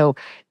years. So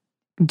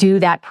do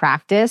that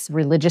practice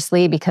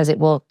religiously because it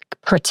will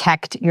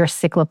protect your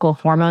cyclical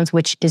hormones,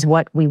 which is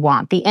what we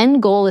want. The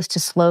end goal is to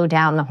slow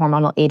down the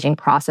hormonal aging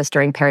process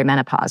during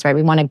perimenopause, right?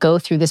 We want to go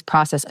through this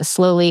process as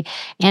slowly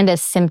and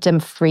as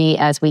symptom-free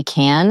as we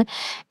can.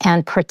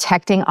 And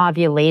protecting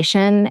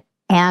ovulation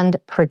and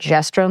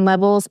progesterone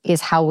levels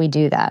is how we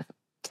do that.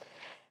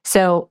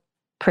 So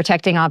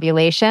protecting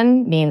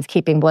ovulation means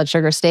keeping blood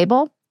sugar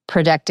stable.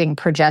 Protecting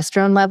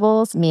progesterone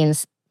levels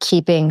means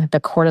keeping the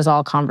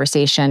cortisol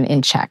conversation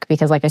in check.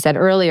 Because like I said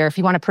earlier, if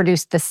you want to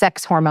produce the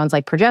sex hormones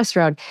like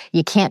progesterone,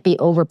 you can't be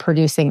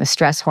overproducing the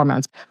stress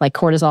hormones like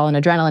cortisol and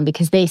adrenaline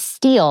because they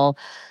steal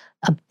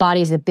a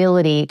body's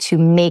ability to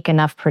make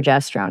enough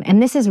progesterone.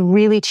 And this is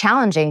really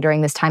challenging during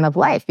this time of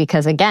life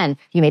because again,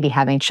 you may be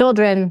having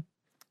children,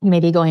 you may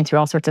be going through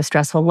all sorts of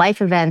stressful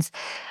life events,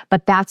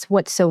 but that's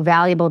what's so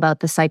valuable about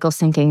the cycle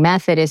syncing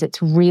method is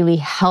it's really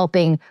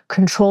helping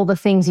control the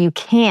things you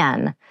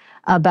can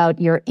about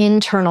your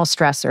internal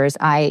stressors,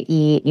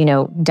 i.e.,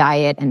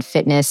 diet and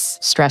fitness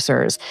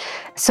stressors,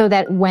 so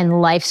that when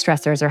life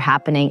stressors are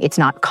happening, it's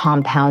not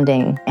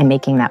compounding and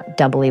making that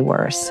doubly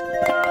worse.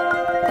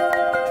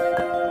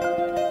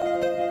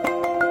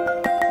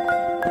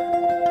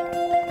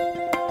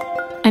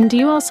 And do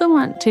you also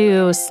want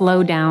to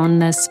slow down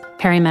this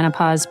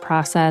perimenopause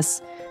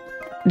process?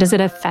 Does it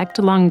affect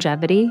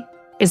longevity?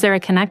 Is there a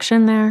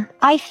connection there?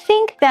 I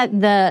think that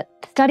the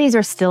studies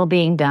are still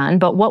being done,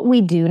 but what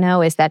we do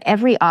know is that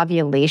every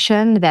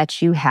ovulation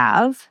that you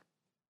have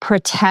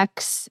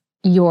protects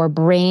your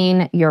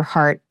brain, your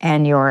heart,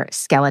 and your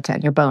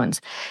skeleton, your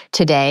bones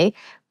today,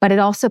 but it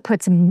also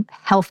puts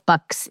health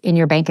bucks in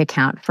your bank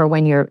account for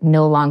when you're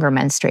no longer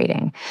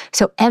menstruating.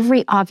 So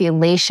every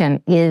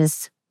ovulation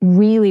is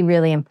really,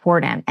 really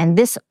important. And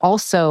this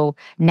also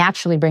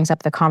naturally brings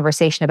up the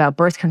conversation about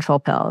birth control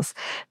pills,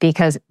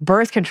 because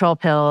birth control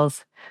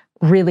pills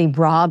really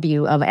rob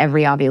you of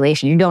every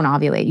ovulation. You don't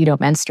ovulate, you don't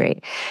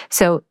menstruate.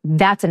 So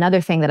that's another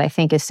thing that I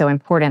think is so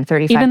important,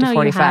 35 Even to 45.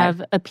 Even though you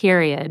have a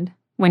period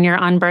when you're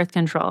on birth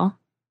control,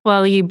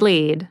 well, you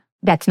bleed.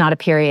 That's not a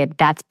period.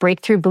 That's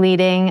breakthrough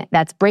bleeding.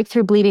 That's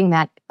breakthrough bleeding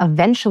that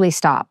eventually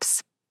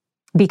stops.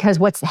 Because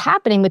what's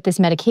happening with this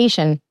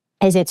medication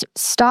is it's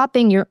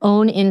stopping your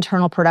own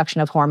internal production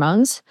of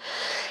hormones,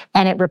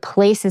 and it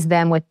replaces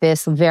them with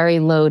this very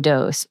low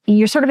dose.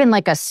 You're sort of in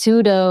like a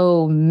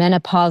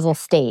pseudo-menopausal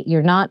state.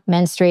 You're not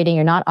menstruating,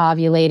 you're not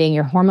ovulating,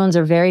 your hormones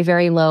are very,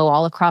 very low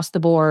all across the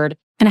board.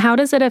 And how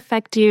does it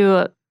affect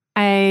you?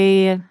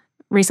 I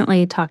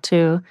recently talked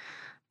to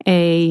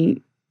a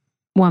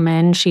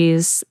woman.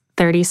 She's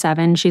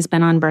 37. She's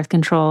been on birth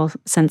control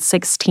since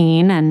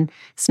 16 and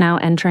is now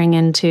entering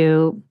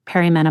into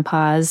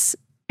perimenopause.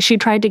 She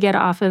tried to get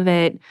off of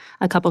it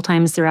a couple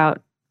times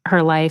throughout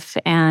her life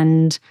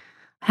and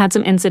had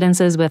some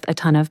incidences with a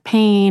ton of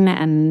pain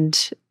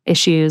and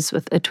issues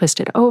with a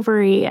twisted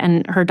ovary.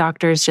 And her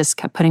doctors just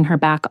kept putting her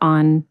back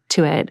on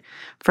to it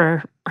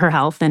for her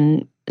health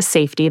and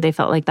safety. They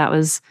felt like that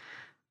was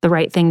the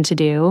right thing to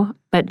do.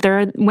 But there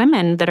are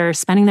women that are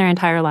spending their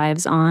entire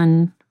lives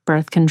on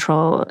birth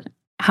control.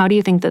 How do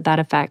you think that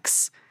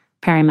affects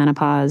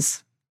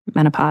perimenopause,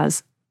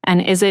 menopause? And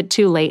is it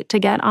too late to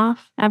get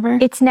off ever?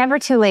 It's never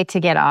too late to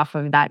get off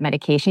of that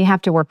medication. You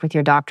have to work with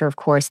your doctor, of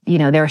course.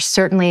 There are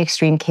certainly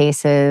extreme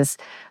cases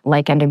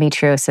like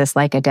endometriosis,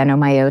 like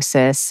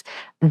adenomyosis,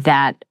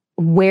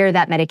 where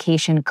that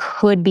medication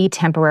could be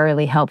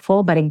temporarily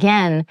helpful. But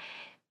again,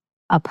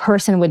 a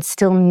person would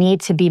still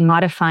need to be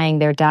modifying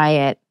their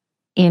diet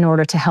in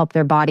order to help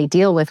their body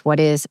deal with what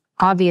is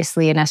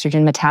obviously an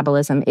estrogen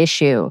metabolism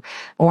issue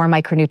or a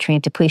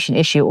micronutrient depletion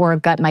issue or a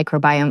gut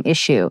microbiome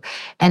issue.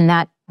 And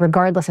that,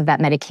 regardless of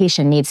that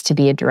medication, needs to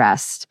be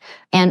addressed.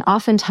 And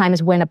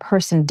oftentimes when a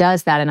person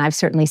does that, and I've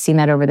certainly seen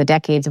that over the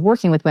decades of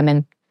working with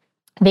women,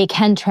 they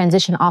can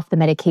transition off the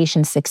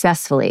medication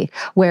successfully,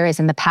 whereas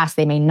in the past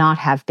they may not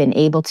have been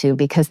able to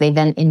because they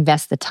then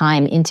invest the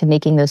time into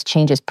making those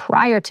changes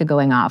prior to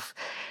going off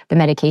the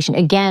medication,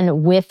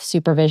 again, with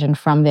supervision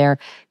from their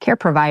care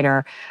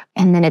provider.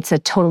 And then it's a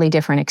totally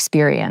different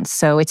experience.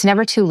 So it's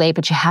never too late,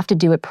 but you have to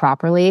do it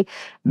properly.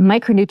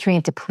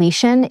 Micronutrient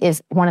depletion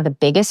is one of the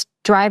biggest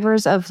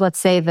drivers of, let's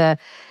say,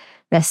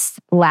 this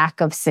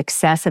lack of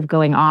success of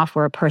going off,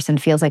 where a person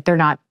feels like they're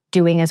not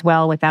doing as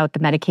well without the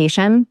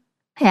medication.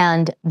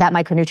 And that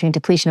micronutrient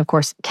depletion, of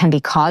course, can be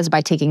caused by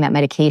taking that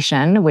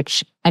medication,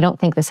 which I don't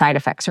think the side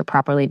effects are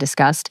properly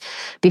discussed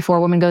before a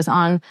woman goes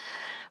on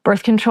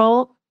birth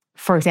control.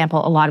 For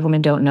example, a lot of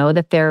women don't know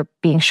that they're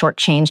being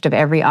shortchanged of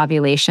every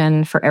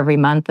ovulation for every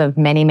month of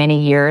many, many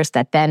years.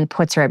 That then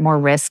puts her at more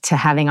risk to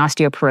having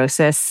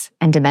osteoporosis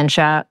and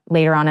dementia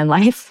later on in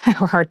life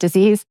or heart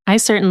disease. I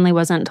certainly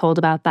wasn't told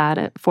about that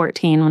at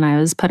 14 when I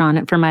was put on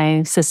it for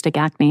my cystic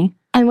acne.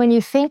 And when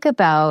you think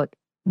about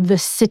the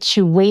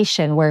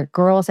situation where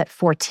girls at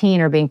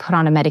 14 are being put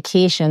on a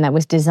medication that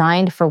was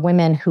designed for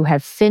women who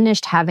have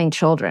finished having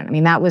children. I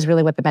mean, that was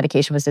really what the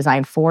medication was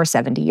designed for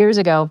 70 years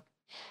ago.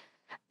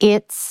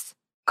 It's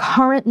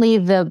currently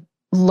the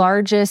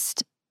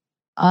largest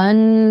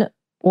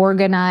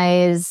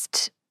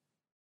unorganized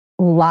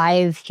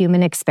live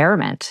human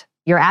experiment.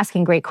 You're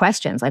asking great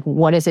questions, like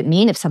what does it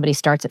mean if somebody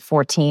starts at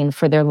 14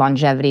 for their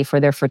longevity, for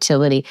their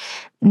fertility?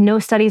 No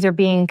studies are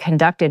being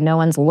conducted. No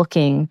one's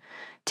looking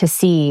to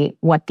see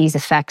what these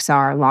effects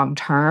are long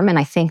term. And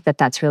I think that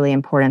that's really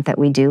important that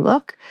we do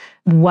look.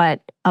 What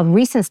a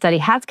recent study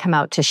has come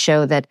out to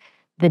show that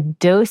the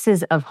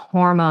doses of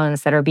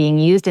hormones that are being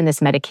used in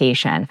this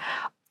medication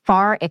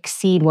far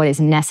exceed what is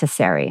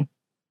necessary.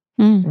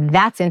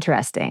 That's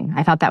interesting.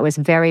 I thought that was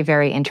very,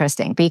 very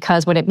interesting,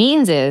 because what it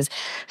means is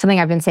something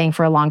I've been saying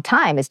for a long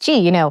time is,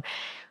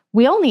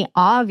 we only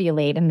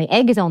ovulate and the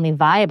egg is only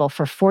viable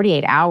for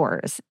 48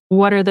 hours.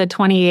 What are the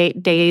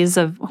 28 days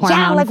of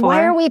hormone for?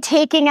 Why are we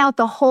taking out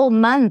the whole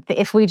month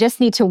if we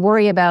just need to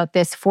worry about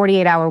this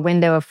 48-hour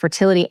window of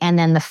fertility and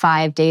then the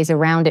 5 days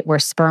around it where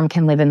sperm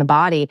can live in the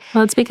body?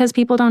 Well, it's because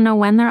people don't know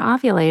when they're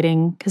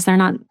ovulating because they're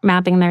not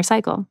mapping their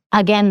cycle.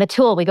 Again, the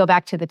tool, we go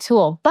back to the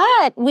tool.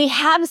 But we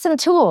have some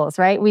tools,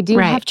 right? We do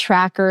have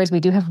trackers. We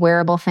do have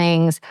wearable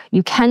things.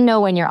 You can know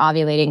when you're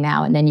ovulating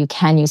now, and then you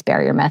can use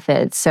barrier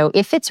methods. So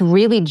if it's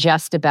really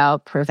just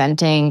about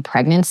preventing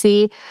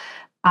pregnancy,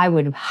 I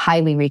would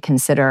highly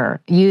reconsider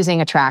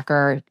using a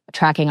tracker,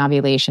 tracking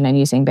ovulation, and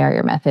using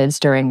barrier methods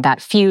during that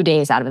few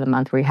days out of the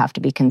month where you have to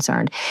be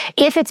concerned.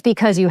 If it's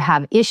because you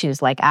have issues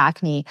like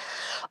acne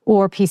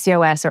or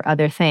PCOS or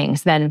other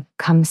things, then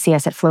come see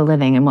us at Flow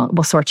Living and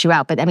we'll sort you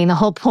out. But I mean, the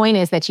whole point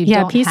is that you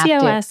don't have to. Yeah,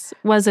 PCOS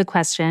was a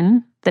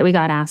question that we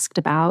got asked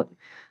about.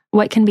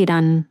 What can be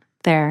done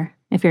there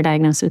if you're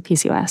diagnosed with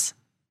PCOS?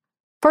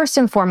 First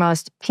and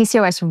foremost,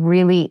 PCOS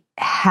really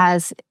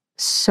has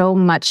so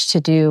much to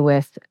do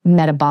with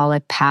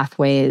metabolic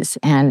pathways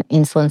and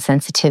insulin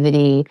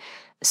sensitivity,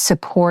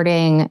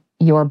 supporting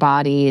your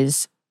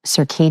body's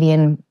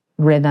circadian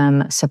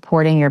rhythm,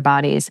 supporting your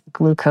body's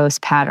glucose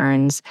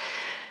patterns,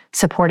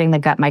 supporting the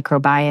gut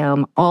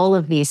microbiome. All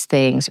of these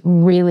things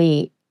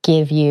really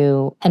give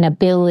you an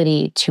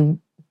ability to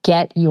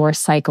get your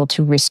cycle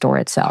to restore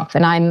itself.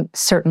 And I'm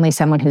certainly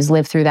someone who's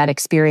lived through that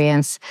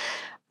experience.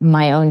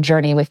 My own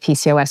journey with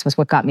PCOS was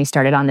what got me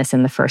started on this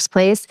in the first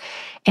place.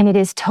 And it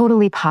is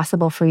totally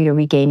possible for you to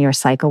regain your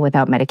cycle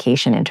without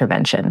medication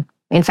intervention.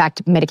 In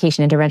fact,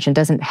 medication intervention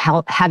doesn't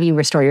have you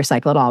restore your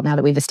cycle at all, now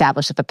that we've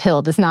established that the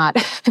pill does not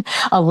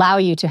allow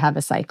you to have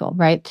a cycle,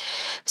 right?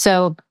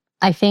 So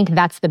I think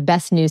that's the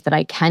best news that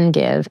I can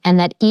give. And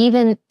that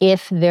even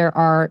if there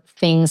are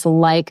things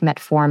like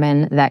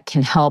metformin that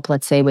can help,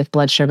 let's say, with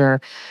blood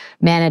sugar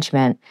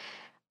management,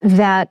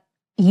 that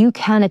you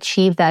can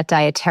achieve that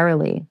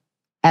dietarily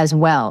as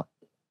well.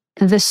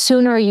 the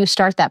sooner you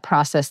start that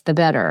process, the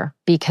better,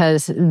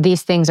 because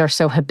these things are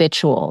so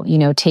habitual,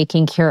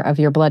 taking care of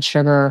your blood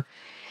sugar,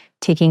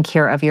 taking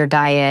care of your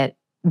diet.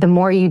 The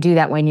more you do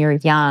that when you're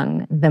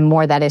young, the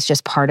more that is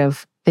just part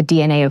of the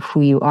DNA of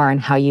who you are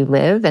and how you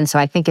live. And so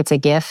I think it's a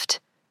gift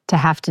to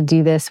have to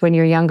do this when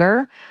you're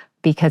younger,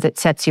 because it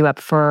sets you up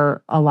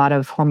for a lot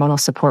of hormonal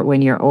support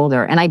when you're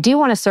older. And I do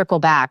want to circle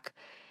back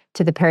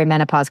to the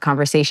perimenopause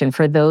conversation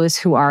for those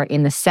who are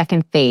in the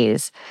second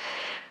phase,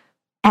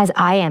 as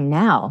I am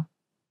now.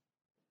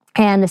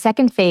 And the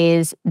second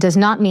phase does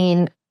not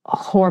mean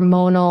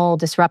hormonal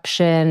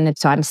disruption.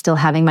 So I'm still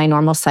having my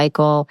normal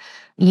cycle.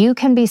 You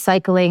can be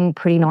cycling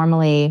pretty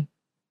normally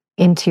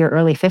into your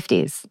early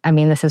 50s. I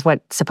mean, this is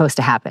what's supposed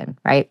to happen,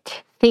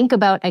 right? Think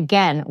about,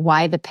 again,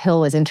 why the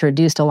pill was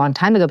introduced a long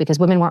time ago, because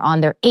women were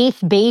on their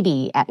 8th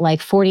baby at like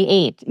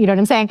 48. You know what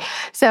I'm saying?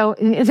 So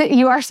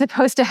you are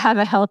supposed to have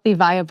a healthy,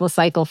 viable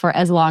cycle for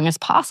as long as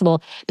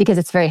possible, because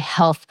it's very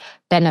health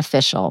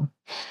beneficial.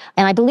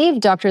 And I believe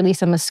Dr.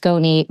 Alisa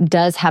Mosconi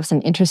does have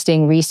some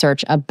interesting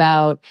research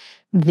about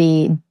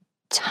the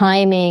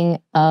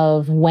timing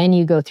of when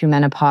you go through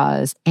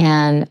menopause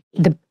and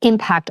the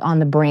impact on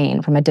the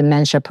brain from a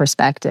dementia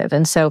perspective.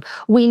 And so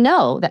we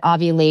know that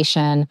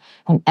ovulation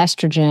and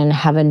estrogen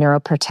have a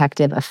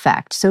neuroprotective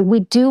effect. So we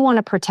do want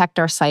to protect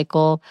our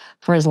cycle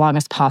for as long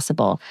as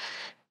possible,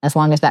 as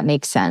long as that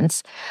makes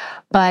sense.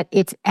 But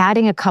it's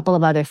adding a couple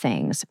of other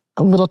things,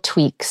 little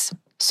tweaks.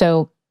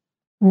 So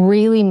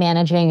really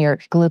managing your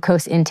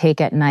glucose intake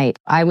at night.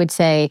 I would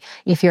say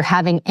if you're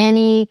having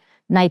any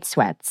night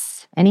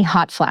sweats, any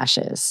hot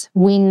flashes,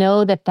 we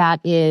know that that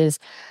is,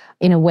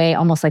 in a way,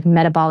 almost like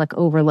metabolic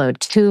overload.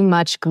 Too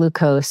much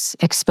glucose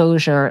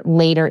exposure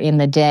later in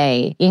the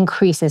day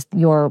increases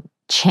your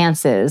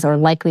chances or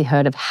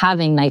likelihood of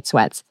having night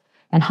sweats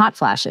and hot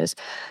flashes.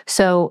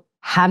 So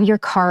have your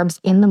carbs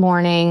in the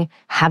morning,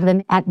 have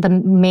them at the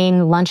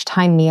main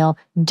lunchtime meal.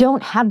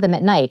 Don't have them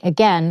at night.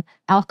 Again,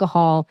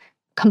 alcohol,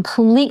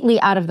 completely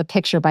out of the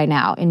picture by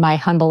now, in my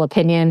humble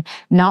opinion.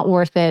 Not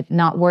worth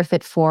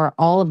it for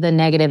all of the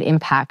negative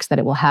impacts that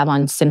it will have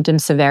on symptom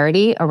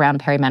severity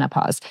around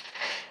perimenopause.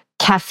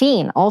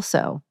 Caffeine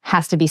also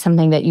has to be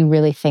something that you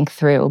really think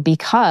through,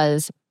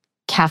 because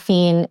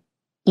caffeine,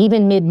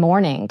 even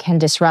mid-morning, can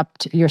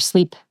disrupt your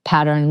sleep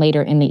pattern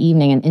later in the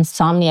evening, and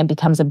insomnia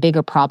becomes a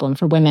bigger problem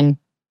for women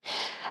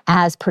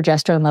as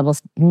progesterone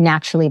levels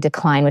naturally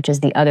decline, which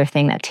is the other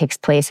thing that takes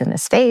place in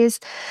this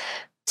phase.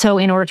 So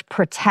in order to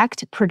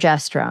protect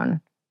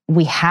progesterone,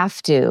 we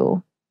have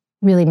to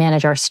really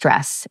manage our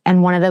stress.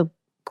 And one of the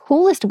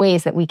coolest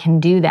ways that we can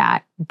do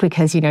that,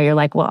 because, you're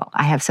like, well,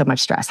 I have so much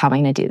stress, how am I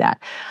going to do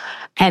that?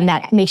 And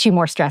that makes you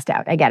more stressed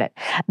out. I get it.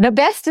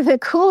 The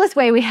coolest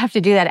way we have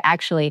to do that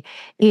actually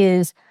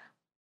is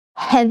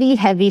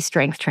heavy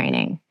strength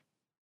training,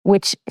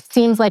 which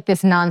seems like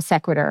this non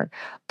sequitur.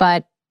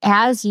 But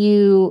as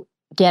you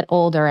get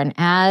older and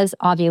as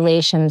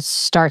ovulation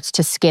starts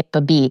to skip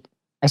a beat,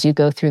 as you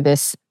go through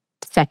this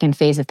second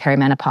phase of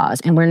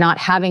perimenopause, and we're not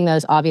having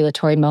those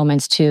ovulatory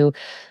moments to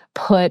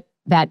put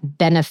that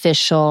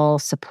beneficial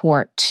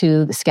support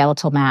to the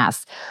skeletal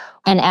mass.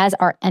 And as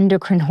our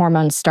endocrine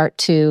hormones start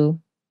to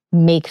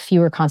make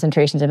fewer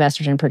concentrations of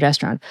estrogen and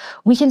progesterone,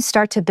 we can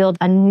start to build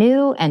a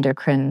new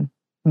endocrine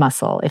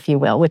muscle, if you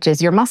will, which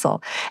is your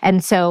muscle.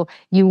 And so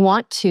you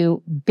want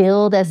to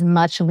build as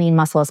much lean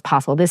muscle as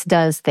possible. This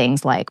does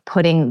things like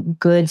putting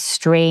good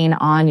strain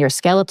on your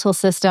skeletal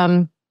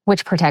system,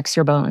 which protects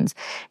your bones.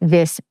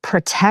 This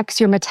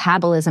protects your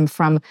metabolism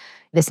from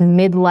this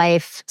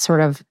midlife sort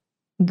of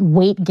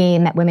weight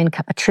gain that women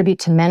attribute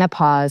to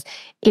menopause.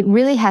 It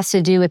really has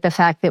to do with the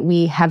fact that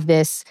we have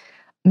this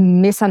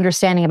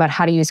misunderstanding about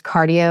how to use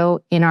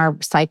cardio in our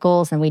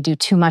cycles, and we do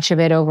too much of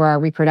it over our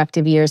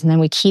reproductive years, and then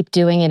we keep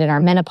doing it in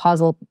our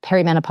menopausal,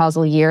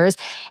 perimenopausal years,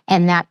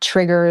 and that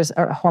triggers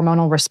a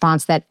hormonal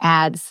response that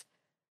adds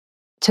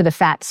to the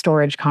fat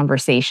storage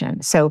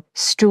conversation. So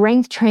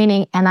strength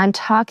training, and I'm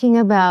talking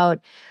about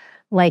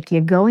like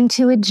you're going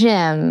to a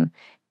gym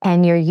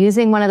and you're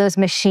using one of those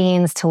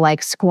machines to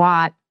like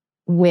squat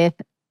with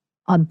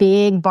a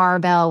big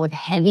barbell with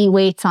heavy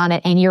weights on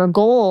it. And your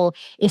goal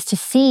is to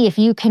see if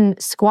you can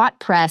squat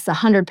press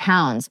 100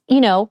 pounds.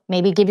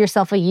 Maybe give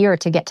yourself a year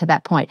to get to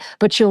that point.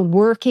 But you're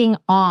working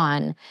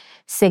on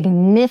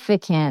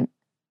significant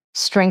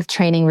strength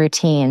training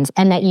routines,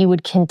 and that you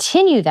would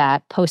continue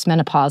that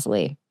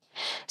postmenopausally.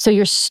 So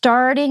you're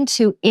starting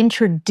to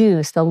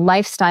introduce the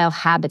lifestyle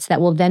habits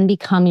that will then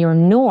become your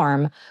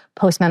norm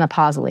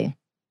postmenopausally.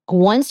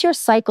 Once your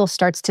cycle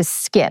starts to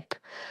skip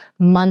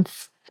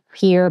month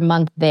here,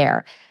 month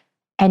there,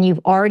 and you've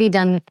already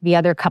done the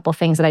other couple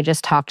things that I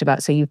just talked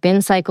about. So you've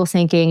been cycle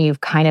syncing,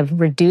 you've kind of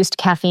reduced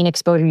caffeine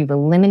exposure, you've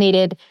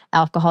eliminated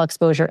alcohol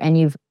exposure, and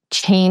you've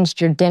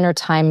changed your dinner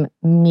time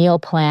meal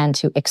plan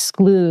to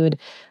exclude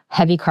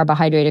heavy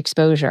carbohydrate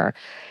exposure,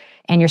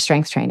 and your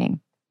strength training.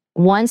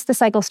 Once the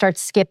cycle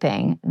starts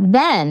skipping,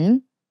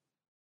 then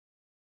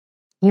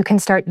you can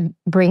start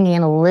bringing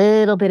in a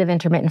little bit of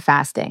intermittent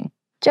fasting,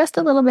 just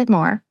a little bit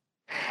more.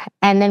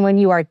 And then when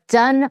you are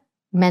done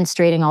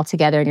menstruating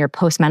altogether and you're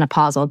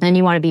postmenopausal, then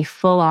you want to be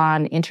full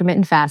on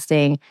intermittent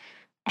fasting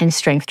and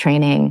strength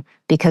training,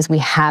 because we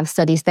have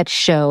studies that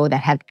show, that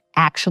have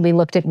actually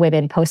looked at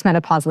women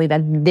postmenopausally,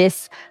 that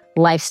this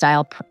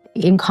lifestyle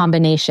in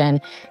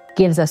combination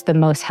gives us the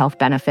most health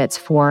benefits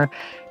for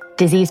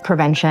disease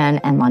prevention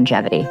and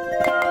longevity.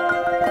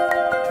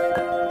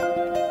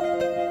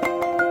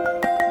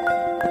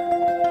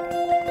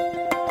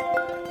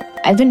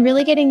 I've been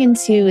really getting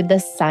into the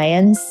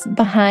science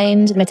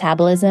behind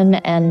metabolism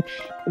and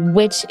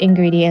which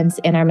ingredients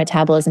in our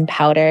metabolism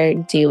powder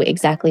do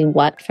exactly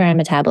what for our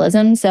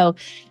metabolism. So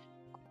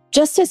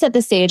just to set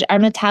the stage, our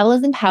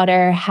metabolism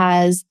powder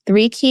has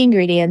 3 key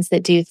ingredients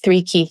that do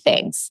 3 key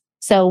things.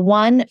 So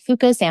one,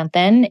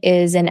 fucoxanthin,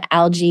 is an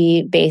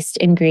algae-based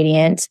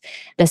ingredient.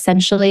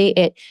 Essentially,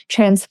 it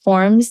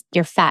transforms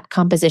your fat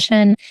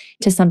composition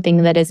to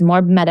something that is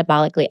more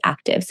metabolically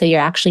active. So you're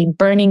actually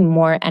burning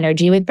more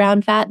energy with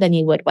brown fat than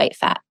you would white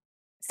fat.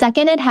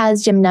 Second, it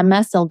has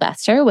Gymnema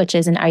sylvester, which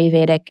is an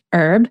Ayurvedic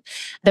herb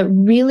that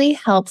really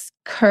helps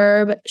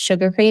curb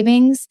sugar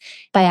cravings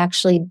by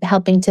actually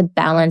helping to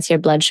balance your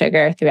blood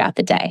sugar throughout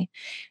the day.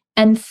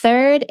 And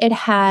third, it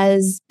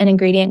has an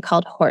ingredient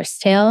called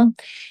horsetail.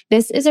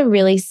 This is a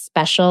really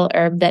special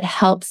herb that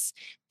helps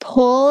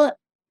pull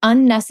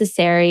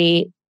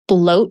unnecessary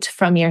bloat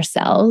from your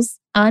cells,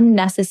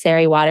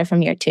 unnecessary water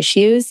from your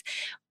tissues,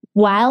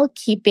 while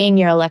keeping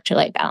your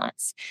electrolyte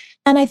balance.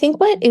 And I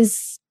think what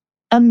is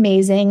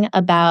amazing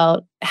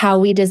about how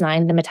we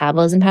designed the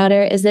metabolism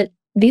powder is that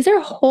these are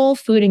whole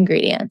food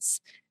ingredients.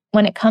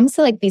 When it comes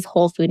to these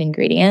whole food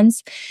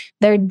ingredients,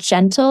 they're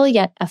gentle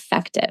yet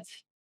effective.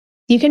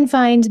 You can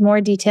find more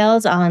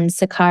details on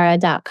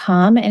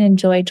sakara.com and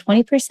enjoy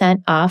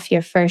 20% off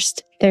your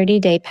first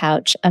 30-day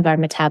pouch of our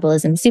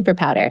metabolism super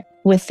powder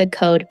with the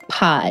code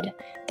POD.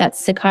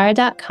 That's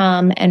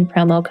sakara.com and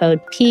promo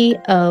code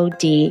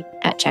POD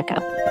at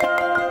checkout.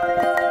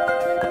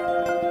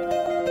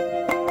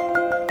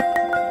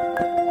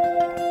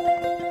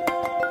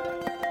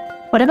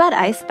 What about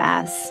ice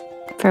baths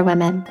for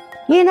women?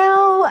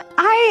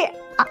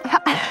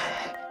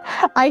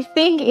 I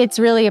think it's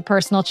really a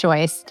personal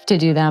choice to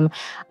do them.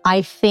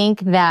 I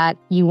think that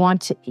you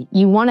want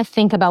to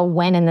think about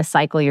when in the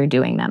cycle you're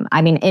doing them.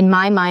 I mean, in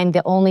my mind,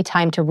 the only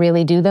time to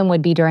really do them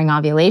would be during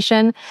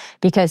ovulation,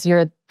 because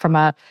from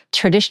a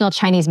traditional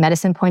Chinese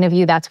medicine point of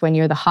view, that's when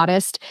you're the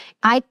hottest.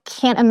 I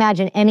can't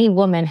imagine any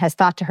woman has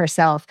thought to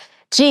herself,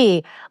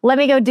 gee, let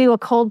me go do a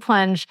cold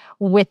plunge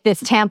with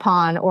this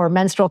tampon or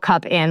menstrual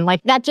cup in.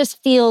 That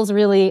just feels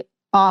really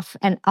off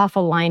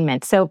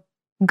alignment. So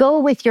go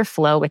with your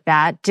flow with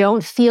that.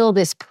 Don't feel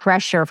this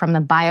pressure from the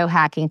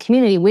biohacking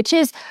community, which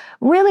is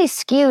really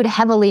skewed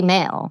heavily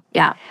male.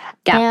 Yeah.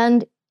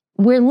 And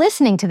we're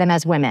listening to them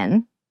as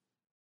women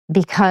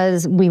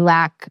because we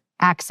lack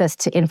access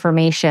to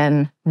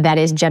information that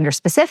is gender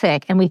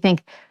specific. And we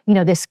think,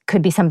 this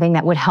could be something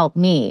that would help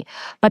me.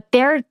 But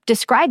they're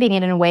describing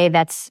it in a way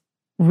that's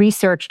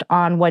researched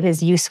on what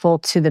is useful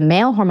to the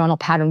male hormonal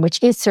pattern,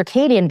 which is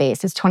circadian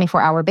based. It's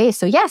 24-hour based.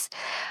 So yes,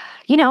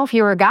 if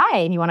you're a guy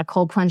and you want to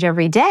cold plunge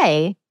every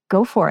day,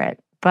 go for it.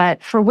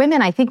 But for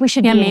women, I think we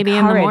should be maybe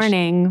encouraged. In the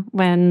morning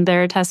when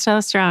their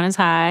testosterone is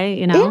high,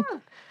 Yeah,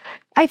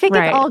 I think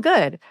It's all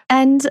good.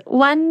 And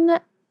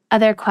one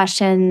other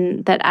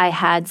question that I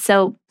had.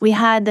 So we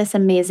had this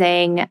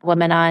amazing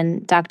woman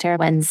on, Dr.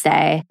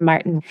 Wednesday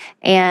Martin,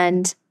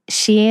 and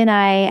she and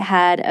I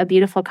had a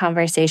beautiful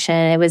conversation.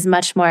 It was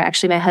much more,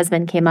 actually, my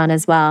husband came on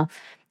as well.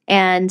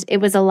 And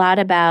it was a lot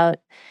about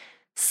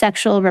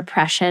sexual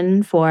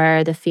repression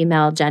for the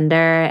female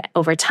gender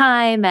over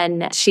time.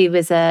 And she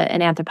was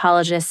an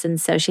anthropologist.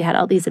 And so she had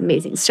all these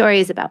amazing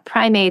stories about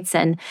primates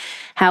and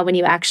how when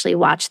you actually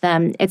watch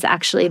them, it's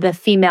actually the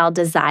female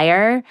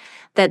desire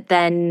that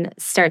then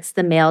starts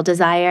the male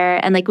desire.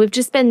 And we've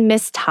just been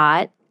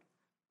mistaught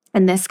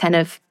in this kind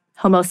of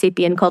Homo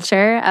sapien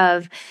culture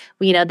of,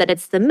 that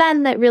it's the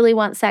men that really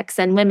want sex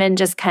and women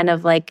just kind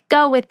of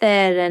go with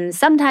it. And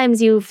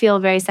sometimes you feel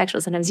very sexual,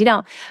 sometimes you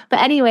don't. But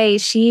anyway,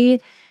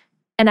 she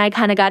and I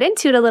kind of got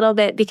into it a little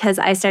bit because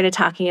I started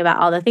talking about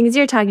all the things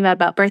you're talking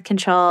about birth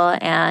control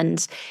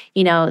and,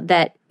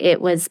 that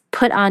it was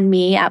put on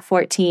me at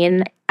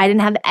 14. I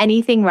didn't have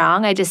anything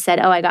wrong. I just said,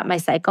 oh, I got my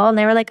cycle. And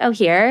they were like, oh,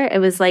 here. It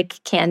was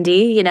like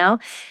candy,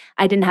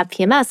 I didn't have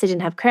PMS. I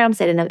didn't have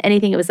cramps. I didn't have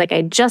anything. It was like,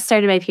 I just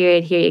started my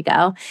period. Here you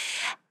go.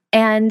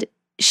 And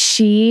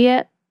she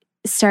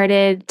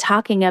started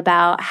talking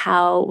about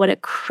what a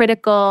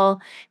critical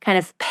kind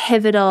of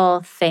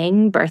pivotal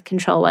thing birth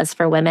control was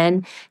for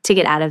women to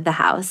get out of the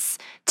house,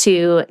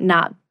 to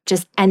not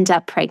just end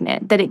up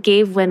pregnant, that it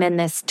gave women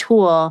this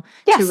tool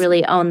to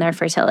really own their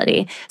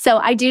fertility. So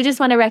I do just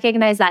want to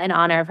recognize that in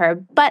honor of her.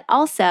 But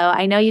also,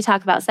 I know you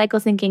talk about cycle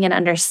syncing and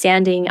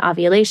understanding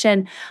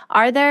ovulation.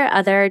 Are there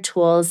other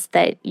tools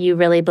that you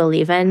really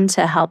believe in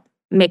to help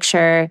make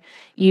sure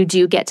you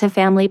do get to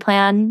family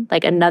plan,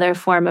 another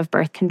form of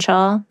birth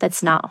control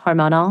that's not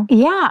hormonal?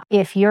 Yeah.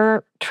 If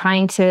you're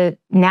trying to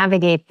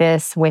navigate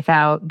this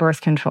without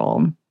birth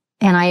control,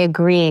 and I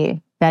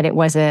agree that it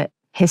was a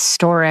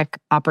historic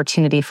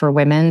opportunity for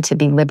women to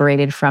be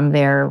liberated from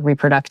their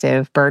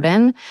reproductive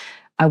burden.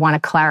 I want to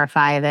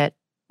clarify that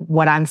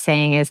what I'm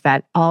saying is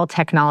that all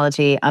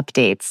technology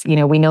updates,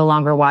 we no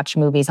longer watch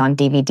movies on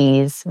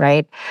DVDs,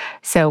 right?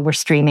 So we're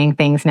streaming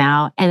things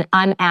now. And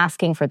I'm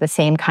asking for the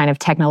same kind of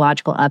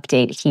technological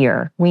update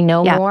here. We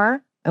know more,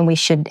 and we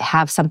should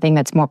have something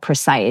that's more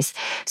precise.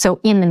 So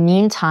in the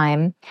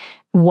meantime,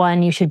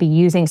 one, you should be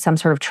using some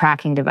sort of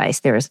tracking device.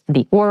 There's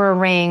the Oura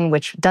Ring,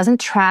 which doesn't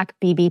track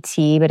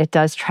BBT, but it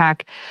does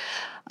track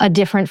a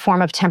different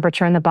form of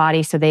temperature in the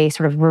body. So they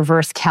sort of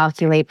reverse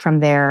calculate from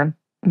there.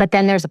 But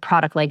then there's a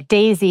product like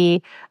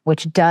Daisy,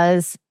 which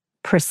does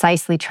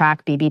precisely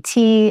track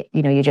BBT.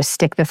 You just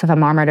stick the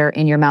thermometer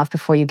in your mouth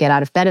before you get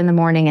out of bed in the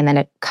morning, and then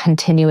it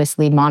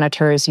continuously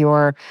monitors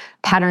your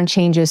pattern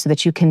changes so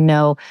that you can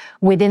know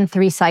within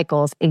 3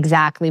 cycles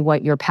exactly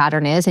what your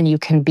pattern is. And you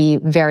can be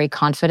very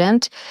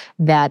confident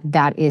that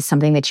that is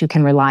something that you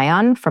can rely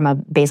on from a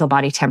basal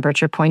body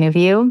temperature point of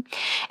view.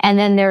 And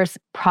then there's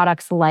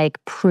products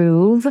like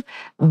Prove,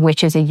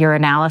 which is a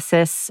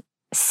urinalysis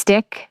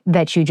stick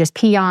that you just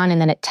pee on,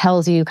 and then it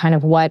tells you kind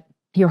of what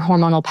your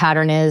hormonal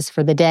pattern is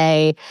for the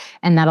day,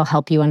 and that'll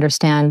help you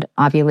understand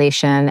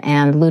ovulation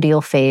and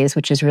luteal phase,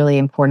 which is really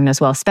important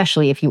as well,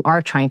 especially if you are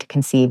trying to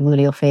conceive.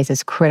 Luteal phase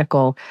is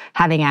critical.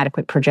 Having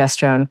adequate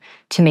progesterone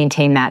to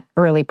maintain that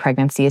early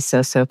pregnancy is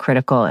so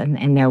critical,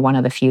 and they're one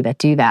of the few that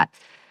do that.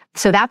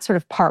 So that's sort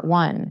of part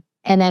 1.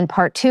 And then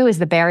part 2 is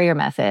the barrier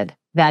method.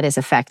 That is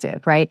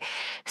effective, right?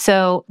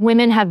 So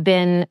women have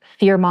been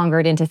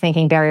fear-mongered into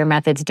thinking barrier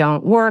methods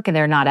don't work and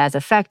they're not as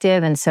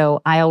effective. And so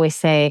I always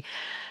say,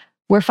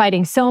 we're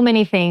fighting so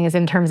many things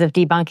in terms of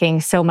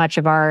debunking so much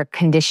of our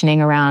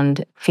conditioning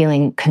around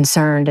feeling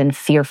concerned and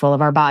fearful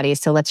of our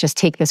bodies. So let's just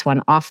take this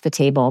one off the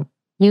table.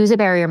 Use a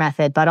barrier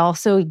method, but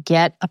also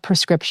get a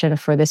prescription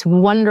for this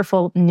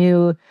wonderful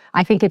new,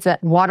 I think it's a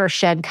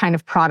watershed kind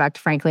of product,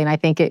 frankly, and I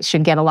think it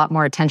should get a lot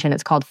more attention.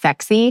 It's called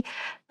Phexxi,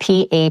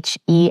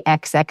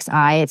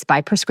 Phexxi. It's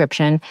by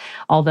prescription,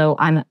 although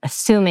I'm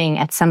assuming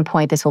at some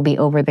point this will be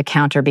over the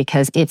counter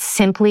because it's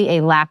simply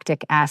a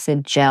lactic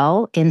acid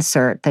gel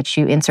insert that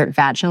you insert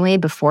vaginally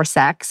before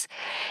sex,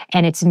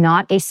 and it's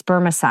not a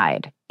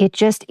spermicide. It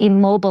just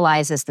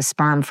immobilizes the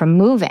sperm from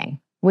moving,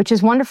 which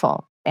is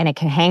wonderful. And it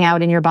can hang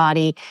out in your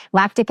body.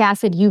 Lactic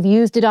acid, you've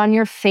used it on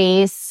your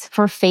face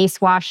for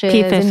face washes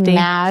P50. and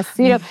masks.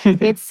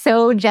 It's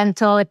so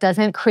gentle. It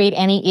doesn't create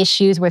any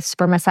issues where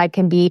spermicide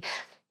can be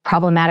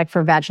problematic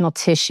for vaginal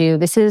tissue.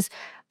 This is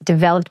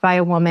developed by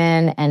a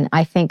woman, and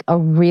I think a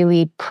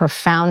really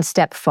profound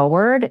step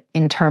forward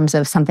in terms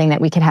of something that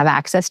we can have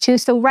access to.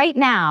 So right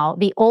now,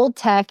 the old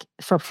tech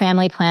for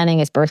family planning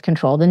is birth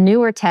control. The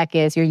newer tech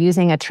is you're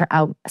using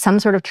some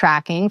sort of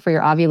tracking for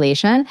your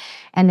ovulation,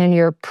 and then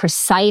you're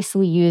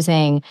precisely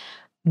using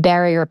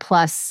Barrier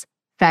plus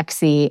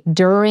Phexxi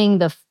during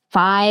the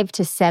 5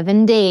 to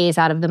 7 days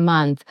out of the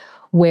month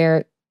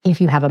where if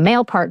you have a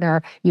male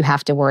partner, you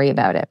have to worry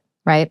about it,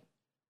 right?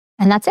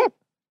 And that's it.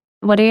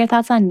 What are your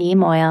thoughts on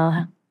neem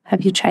oil?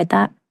 Have you tried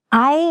that?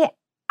 I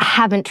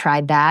haven't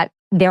tried that.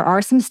 There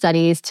are some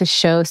studies to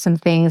show some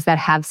things that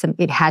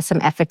it has some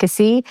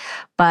efficacy,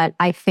 but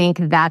I think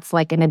that's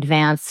like an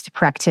advanced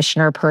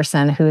practitioner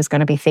person who's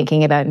going to be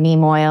thinking about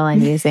neem oil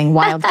and using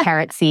wild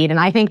carrot seed. And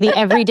I think the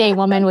everyday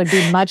woman would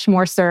be much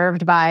more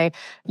served by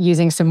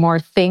using some more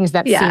things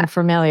that seem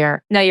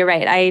familiar. No, you're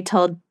right. I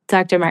told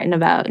Dr. Martin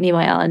about neem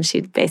oil and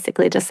she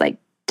basically just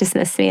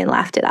dismissed me and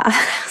laughed it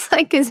off.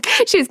 Because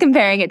she was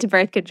comparing it to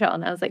birth control.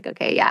 And I was like,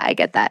 okay, yeah, I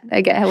get that.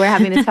 We're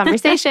having this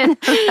conversation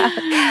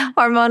about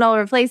hormonal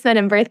replacement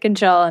and birth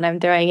control, and I'm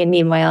throwing in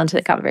neem oil into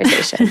the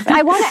conversation.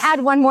 I want to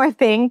add one more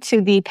thing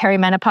to the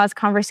perimenopause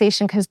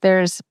conversation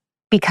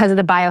because of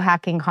the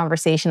biohacking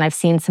conversation, I've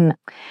seen some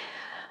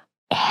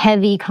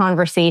heavy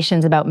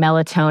conversations about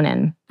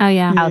melatonin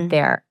out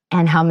there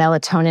and how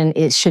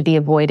melatonin should be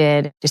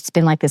avoided. It's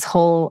been like this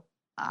whole,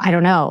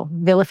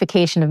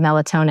 vilification of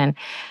melatonin.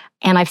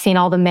 And I've seen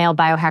all the male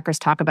biohackers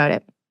talk about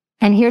it.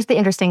 And here's the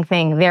interesting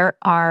thing. There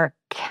are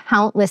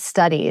countless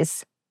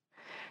studies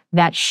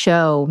that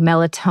show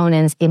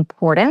melatonin's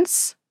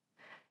importance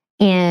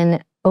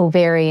in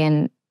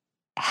ovarian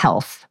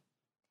health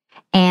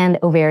and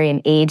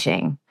ovarian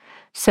aging.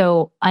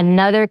 So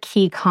another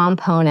key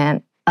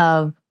component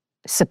of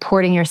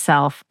supporting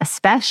yourself,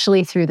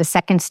 especially through the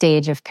second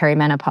stage of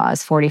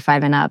perimenopause,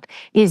 45 and up,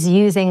 is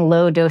using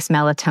low-dose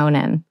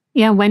melatonin.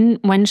 Yeah,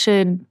 when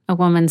should a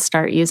woman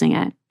start using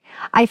it?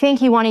 I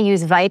think you want to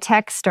use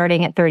Vitex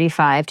starting at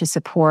 35 to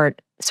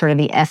support sort of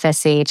the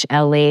FSH,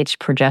 LH,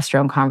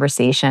 progesterone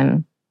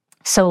conversation,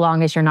 so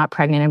long as you're not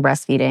pregnant and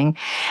breastfeeding.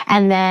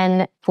 And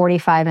then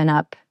 45 and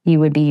up, you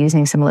would be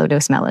using some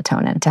low-dose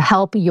melatonin to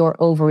help your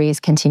ovaries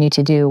continue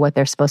to do what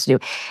they're supposed to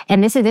do.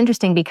 And this is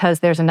interesting because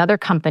there's another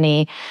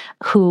company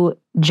who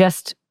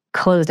just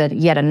closed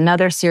yet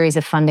another series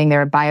of funding.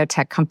 They're a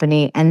biotech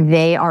company, and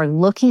they are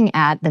looking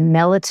at the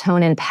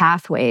melatonin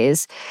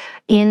pathways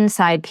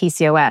inside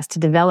PCOS to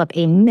develop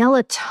a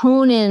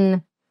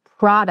melatonin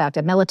product,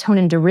 a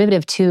melatonin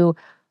derivative to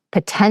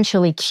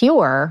potentially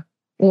cure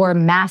or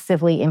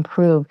massively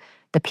improve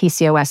the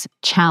PCOS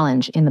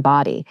challenge in the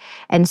body.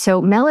 And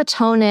so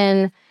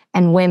melatonin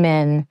and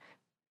women,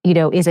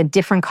 is a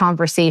different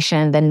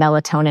conversation than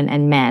melatonin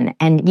and men.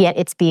 And yet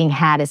it's being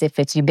had as if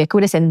it's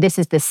ubiquitous. And this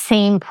is the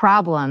same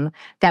problem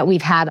that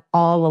we've had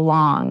all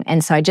along.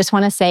 And so I just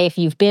want to say, if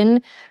you've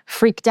been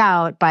freaked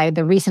out by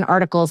the recent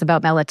articles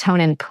about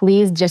melatonin,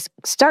 please just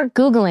start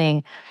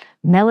Googling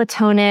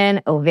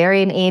melatonin,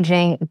 ovarian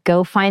aging,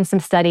 go find some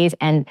studies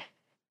and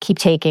keep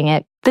taking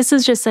it. This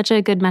is just such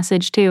a good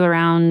message too,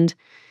 around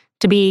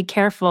to be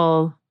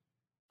careful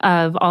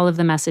of all of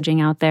the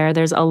messaging out there.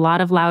 There's a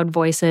lot of loud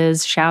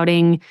voices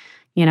shouting,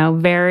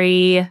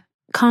 very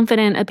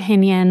confident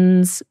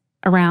opinions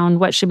around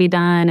what should be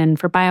done and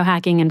for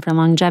biohacking and for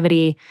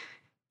longevity.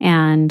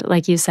 And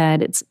like you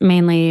said, it's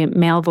mainly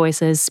male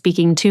voices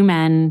speaking to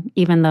men,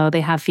 even though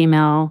they have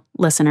female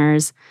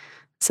listeners.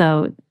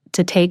 So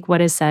to take what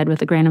is said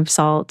with a grain of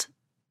salt,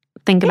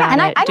 think about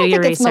it, I do don't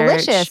your think research.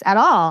 It's malicious at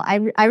all.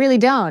 I really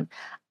don't.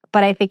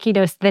 But I think,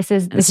 this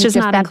is just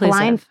not that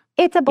inclusive.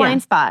 It's a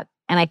blind spot.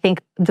 And I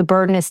think the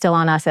burden is still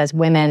on us as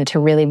women to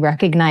really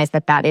recognize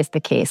that is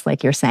the case,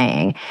 like you're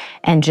saying,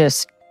 and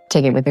just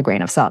take it with a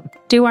grain of salt.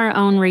 Do our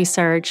own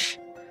research,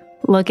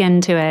 look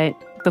into it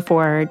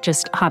before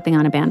just hopping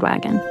on a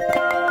bandwagon.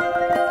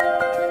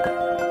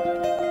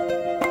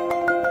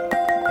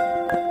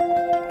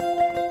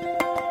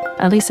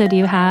 Alisa, do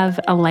you have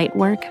a light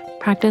work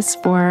practice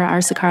for our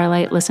Sakara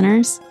Light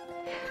listeners?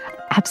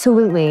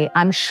 Absolutely.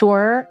 I'm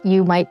sure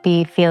you might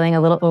be feeling a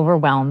little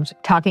overwhelmed.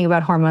 Talking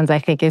about hormones, I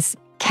think,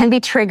 can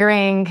be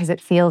triggering because it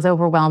feels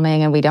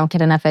overwhelming and we don't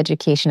get enough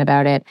education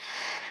about it.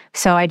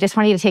 So I just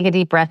want you to take a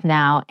deep breath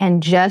now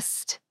and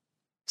just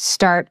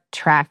start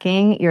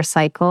tracking your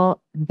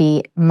cycle.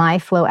 The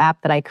MyFlow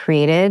app that I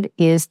created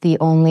is the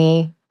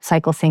only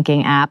cycle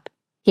syncing app.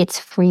 It's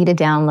free to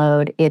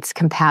download. It's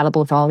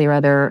compatible with all your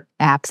other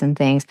apps and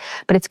things,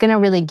 but it's going to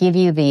really give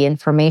you the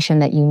information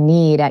that you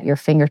need at your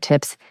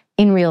fingertips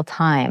in real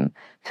time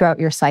throughout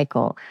your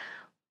cycle.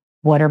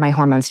 What are my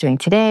hormones doing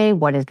today?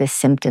 What does this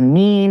symptom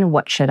mean?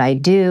 What should I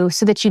do?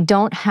 So that you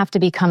don't have to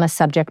become a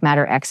subject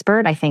matter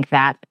expert. I think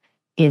that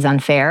is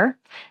unfair.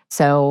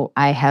 So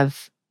I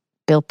have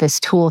built this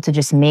tool to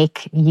just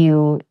make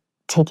you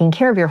taking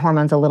care of your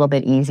hormones a little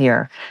bit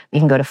easier. You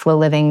can go to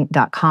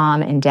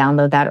flowliving.com and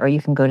download that, or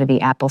you can go to the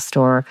Apple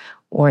Store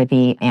or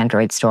the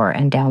Android Store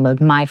and download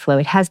MyFlow.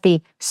 It has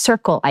the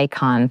circle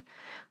icon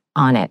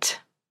on it,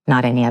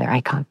 not any other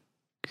icon.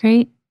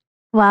 Great.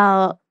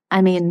 Well,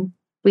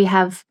 we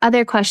have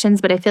other questions,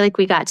 but I feel like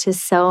we got to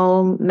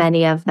so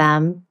many of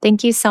them.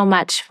 Thank you so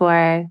much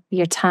for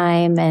your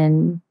time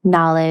and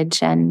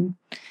knowledge and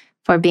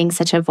for being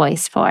such a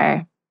voice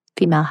for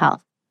female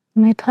health.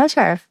 My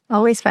pleasure.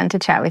 Always fun to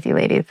chat with you,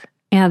 ladies.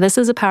 Yeah, this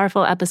is a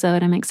powerful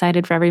episode. I'm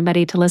excited for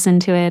everybody to listen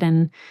to it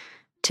and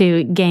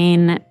to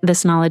gain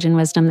this knowledge and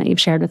wisdom that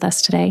you've shared with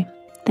us today.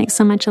 Thanks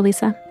so much,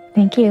 Alisa.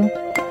 Thank you.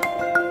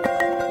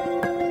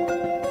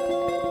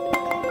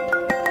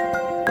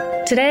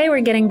 Today,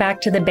 we're getting back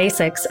to the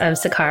basics of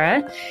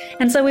Sakara,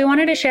 and so we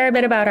wanted to share a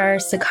bit about our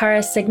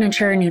Sakara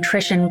Signature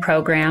Nutrition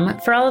Program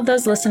for all of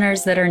those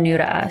listeners that are new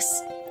to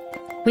us.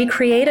 We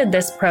created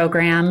this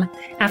program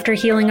after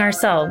healing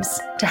ourselves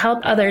to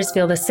help others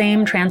feel the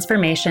same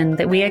transformation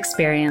that we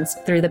experience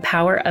through the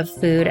power of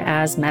food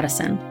as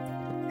medicine.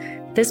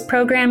 This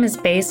program is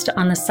based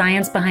on the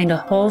science behind a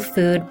whole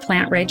food,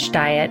 plant-rich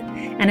diet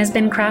and has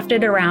been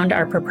crafted around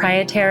our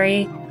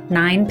proprietary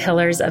 9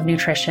 pillars of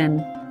nutrition,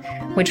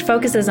 which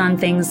focuses on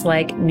things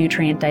like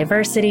nutrient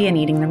diversity and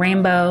eating the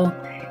rainbow,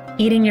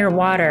 eating your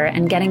water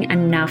and getting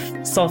enough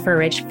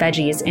sulfur-rich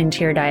veggies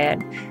into your diet,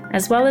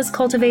 as well as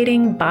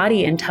cultivating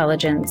body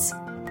intelligence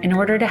in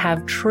order to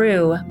have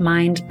true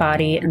mind,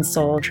 body, and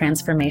soul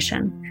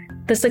transformation.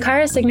 The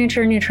Sakara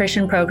Signature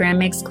Nutrition Program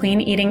makes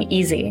clean eating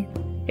easy.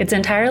 It's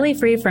entirely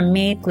free from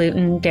meat,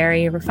 gluten,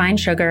 dairy, refined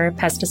sugar,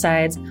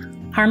 pesticides,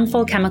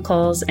 harmful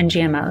chemicals, and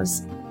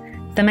GMOs.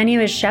 The menu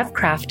is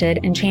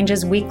chef-crafted and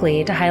changes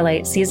weekly to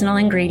highlight seasonal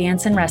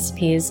ingredients and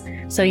recipes,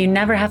 so you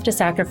never have to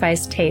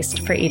sacrifice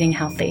taste for eating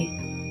healthy.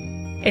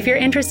 If you're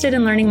interested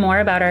in learning more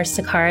about our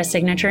Sakara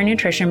Signature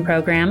Nutrition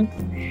Program,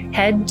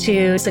 head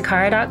to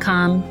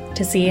sakara.com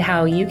to see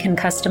how you can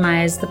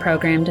customize the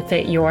program to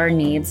fit your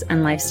needs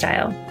and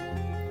lifestyle.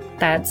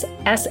 That's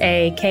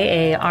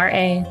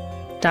sakara.com.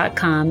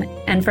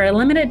 And for a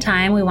limited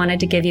time, we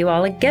wanted to give you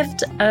all a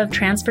gift of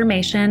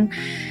transformation.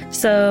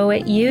 So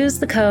use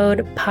the code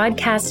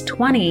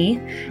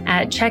podcast20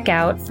 at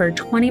checkout for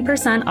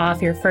 20%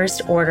 off your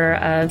first order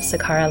of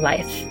Sakara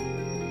Life.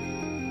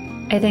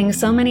 I think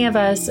so many of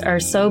us are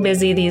so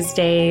busy these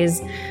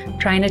days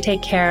trying to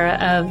take care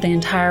of the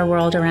entire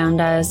world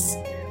around us,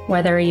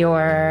 whether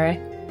you're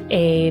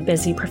a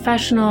busy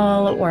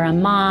professional or a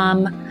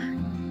mom.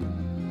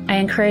 I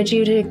encourage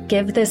you to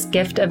give this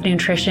gift of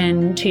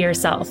nutrition to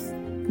yourself.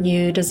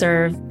 You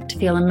deserve to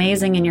feel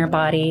amazing in your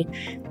body.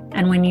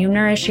 And when you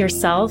nourish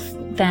yourself,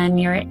 then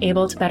you're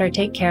able to better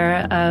take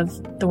care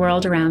of the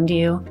world around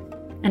you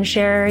and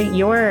share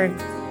your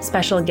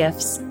special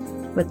gifts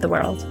with the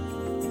world.